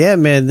pulled? Yeah,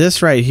 man,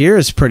 this right here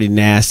is pretty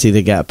nasty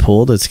that got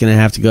pulled. It's going to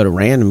have to go to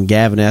random.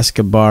 Gavin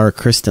Escobar,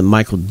 Kristen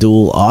Michael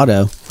Dual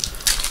Auto.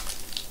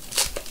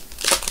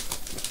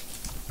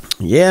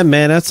 Yeah,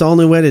 man, that's the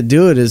only way to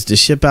do it is to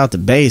ship out the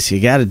base. You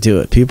got to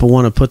do it. People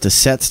want to put the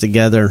sets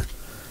together.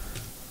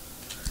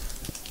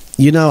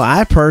 You know,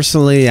 I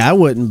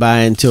wouldn't buy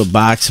into a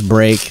box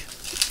break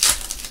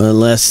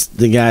unless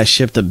the guy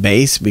shipped a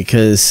base,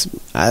 because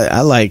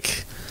I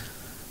like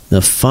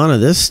the fun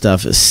of this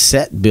stuff is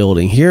set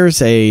building.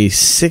 Here's a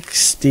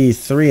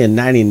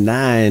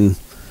 63/99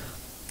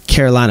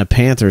 Carolina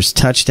Panthers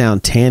touchdown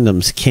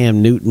tandems,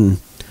 Cam Newton,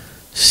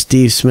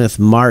 Steve Smith,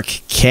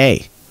 Mark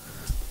K.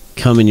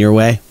 coming your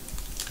way.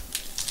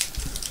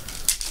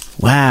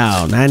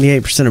 Wow,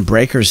 98% of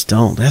breakers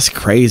don't. That's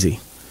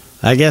crazy.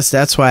 I guess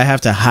that's why I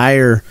have to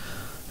hire.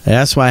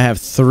 That's why I have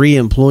 3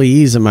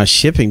 employees in my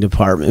shipping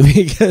department,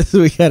 because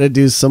we got to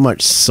do so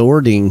much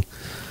sorting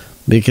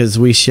because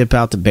we ship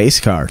out the base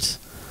cards.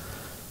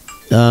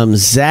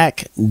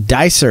 Zach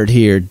Dysert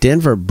here,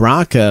 Denver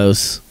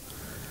Broncos,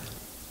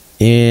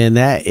 and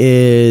that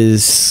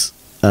is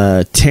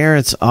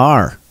Terrence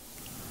R.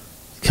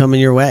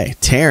 coming your way.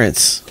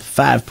 Terrence,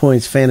 5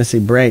 points fantasy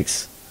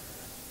breaks.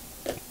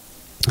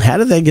 How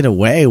did they get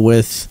away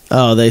with...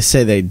 Oh, they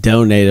say they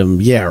donate them.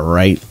 Yeah,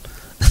 right.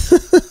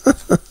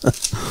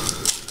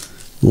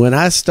 When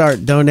I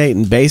start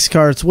donating base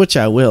cards, which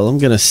I will, I'm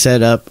going to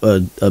set up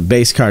a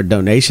base card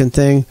donation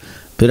thing,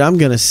 but I'm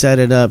going to set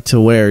it up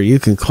to where you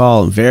can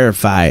call and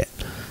verify it.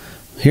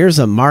 Here's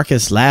a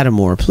Marcus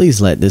Lattimore.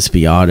 Please let this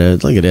be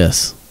autoed. Look at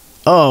this.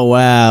 Oh,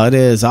 wow. It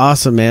is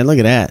awesome, man. Look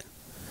at that.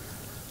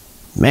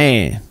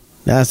 Man,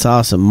 that's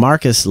awesome.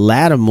 Marcus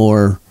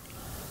Lattimore,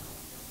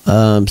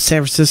 San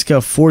Francisco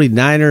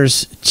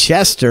 49ers,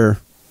 Chester,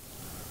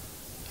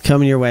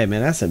 coming your way,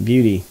 man. That's a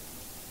beauty.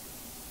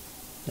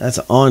 That's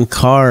on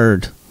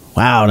card.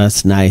 Wow,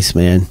 that's nice,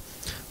 man.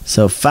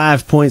 So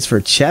 5 points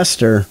for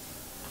Chester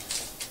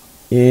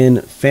in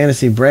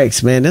fantasy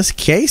breaks. Man, this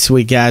case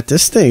we got,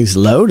 this thing's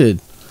loaded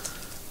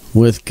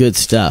with good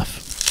stuff.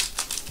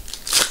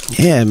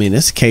 Yeah, I mean,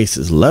 this case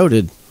is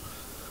loaded.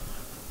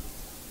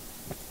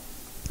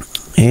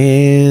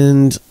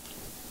 And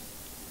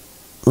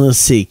let's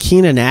see,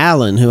 Keenan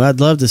Allen, who I'd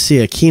love to see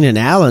a Keenan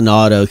Allen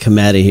auto come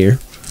out of here.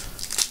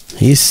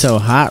 He's so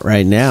hot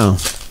right now.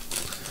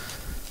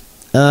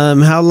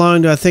 How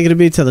long do I think it'll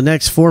be till the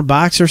next 4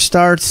 boxer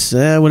starts?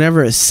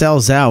 Whenever it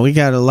sells out. We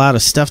got a lot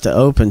of stuff to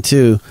open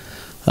too.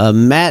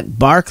 Matt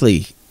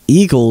Barkley,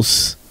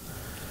 Eagles,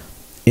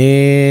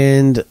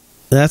 and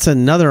that's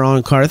another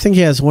on card. I think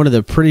he has one of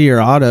the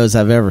prettier autos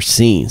I've ever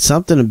seen.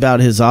 Something about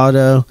his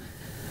auto.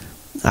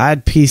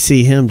 I'd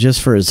PC him just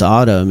for his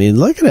auto. I mean,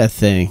 look at that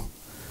thing.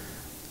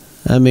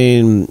 I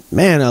mean,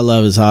 man, I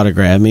love his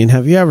autograph. I mean,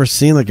 have you ever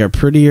seen like a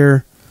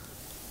prettier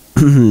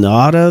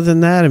auto than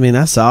that? I mean,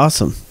 that's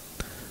awesome.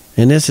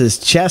 And this is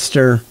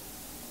Chester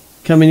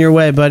coming your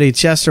way, buddy.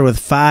 Chester with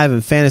 5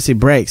 in fantasy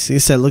breaks. He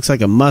said it looks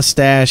like a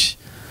mustache.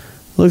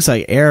 Looks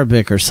like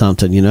Arabic or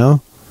something, you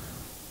know?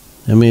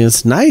 I mean,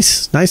 it's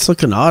nice. Nice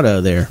looking auto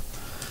there.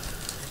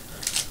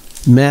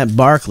 Matt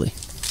Barkley.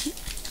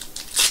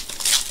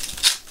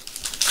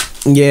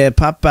 Yeah,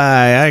 Popeye,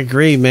 I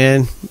agree,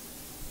 man.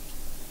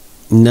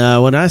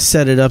 No, when I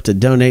set it up to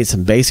donate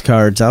some base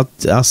cards,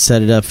 I'll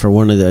set it up for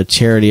one of the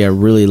charity I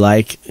really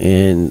like,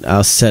 and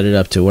I'll set it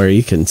up to where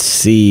you can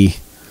see.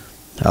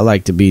 I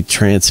like to be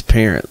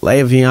transparent.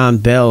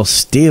 Le'Veon Bell,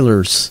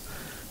 Steelers,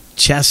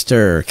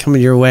 Chester,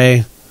 coming your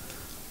way.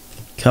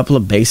 Couple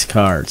of base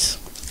cards.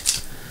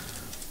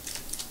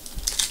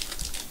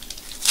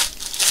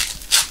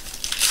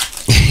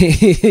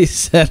 He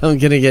said I'm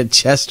going to get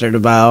Chester to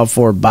buy all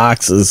 4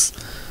 boxes.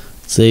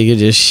 So you could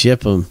just ship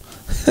them.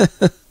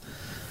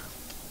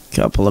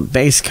 Couple of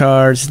base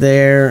cards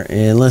there.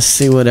 And let's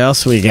see what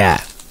else we got.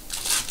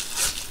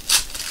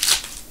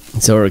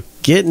 So we're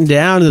getting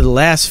down to the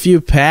last few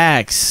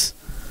packs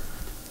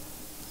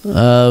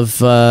of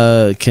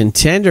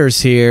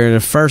Contenders here. In the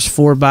first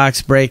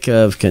 4-box break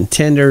of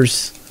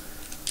Contenders.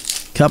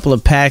 Couple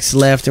of packs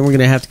left, and we're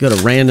going to have to go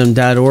to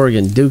random.org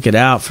and duke it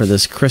out for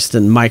this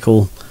Kristen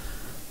Michael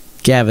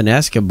Gavin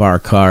Escobar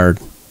card.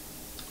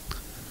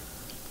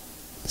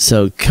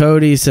 So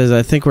Cody says,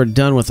 I think we're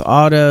done with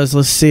autos.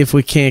 Let's see if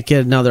we can't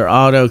get another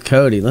auto.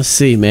 Cody, let's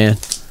see, man.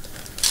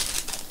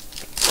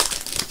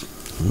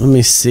 Let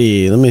me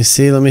see.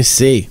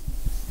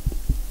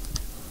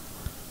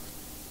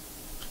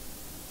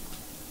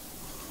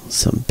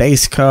 Some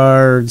base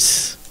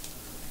cards.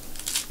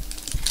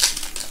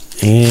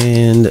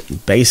 And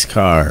base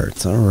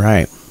cards. All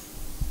right.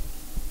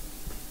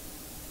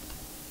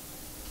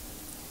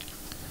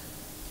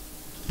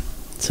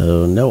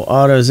 So no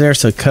autos there.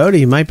 So Cody,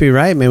 you might be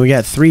right, man. We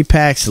got 3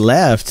 packs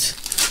left.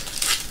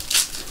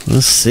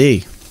 Let's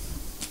see.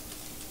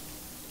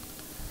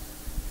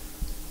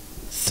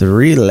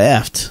 3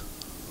 left.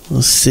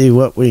 Let's see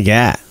what we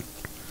got.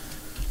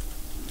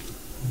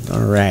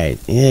 All right.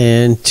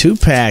 And 2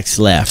 packs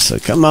left. So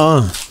come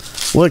on.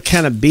 What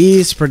kind of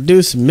bees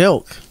produce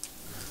milk?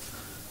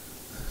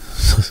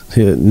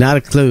 Not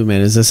a clue,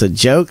 man. Is this a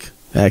joke?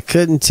 I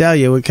couldn't tell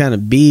you what kind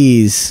of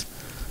bees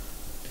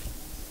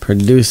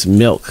produce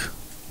milk.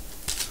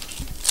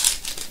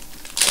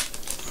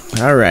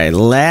 All right,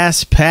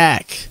 last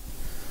pack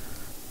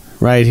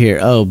right here.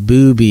 Oh,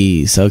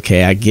 boobies.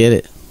 Okay, I get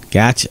it.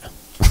 Gotcha.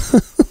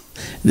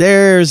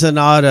 There's an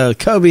auto.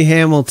 Kobe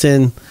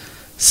Hamilton,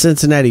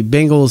 Cincinnati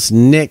Bengals,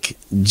 Nick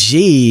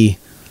G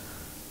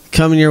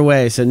coming your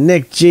way. So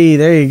Nick G,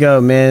 there you go,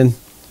 man.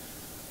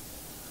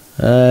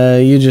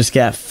 You just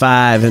got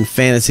 5 in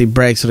fantasy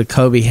breaks with a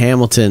Kobe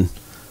Hamilton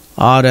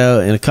auto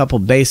and a couple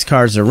base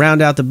cards to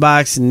round out the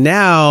box.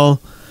 Now,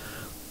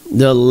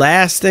 the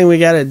last thing we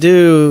got to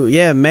do,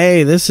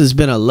 May, this has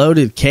been a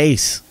loaded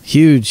case.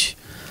 Huge.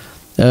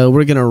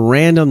 We're going to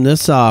random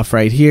this off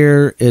right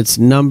here. It's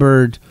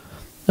numbered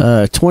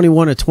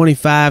 21 to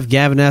 25,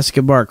 Gavin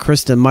Escobar,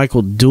 Kristen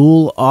Michael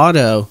dual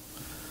auto.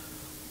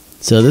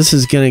 So this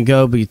is going to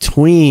go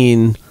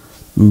between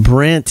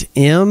Brent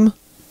M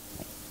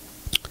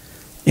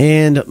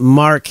and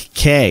Mark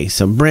K.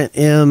 So Brent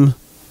M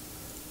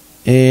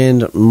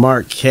and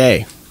Mark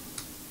K.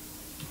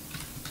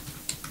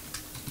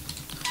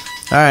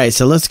 All right,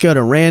 so let's go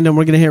to random.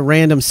 We're going to hit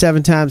random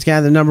 7 times. Guy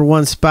in the number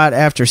 1 spot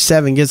after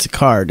 7 gets a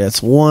card.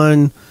 That's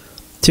 1,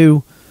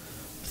 2,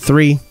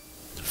 3,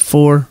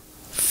 4,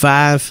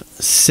 5,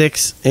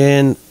 6,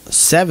 and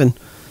 7.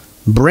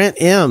 Brent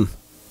M.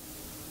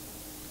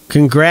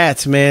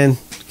 Congrats, man.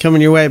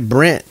 Coming your way,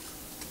 Brent.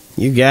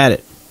 You got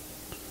it.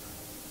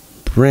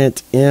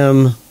 Brent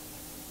M.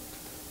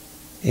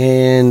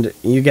 And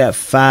you got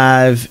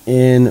 5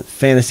 in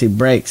fantasy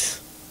breaks.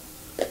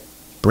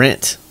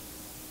 Brent.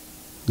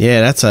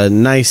 Yeah, that's a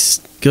nice,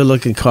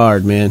 good-looking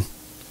card, man.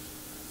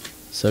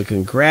 So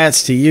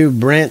congrats to you,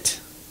 Brent.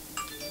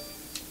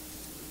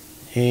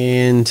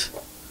 And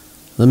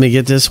let me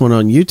get this one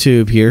on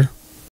YouTube here.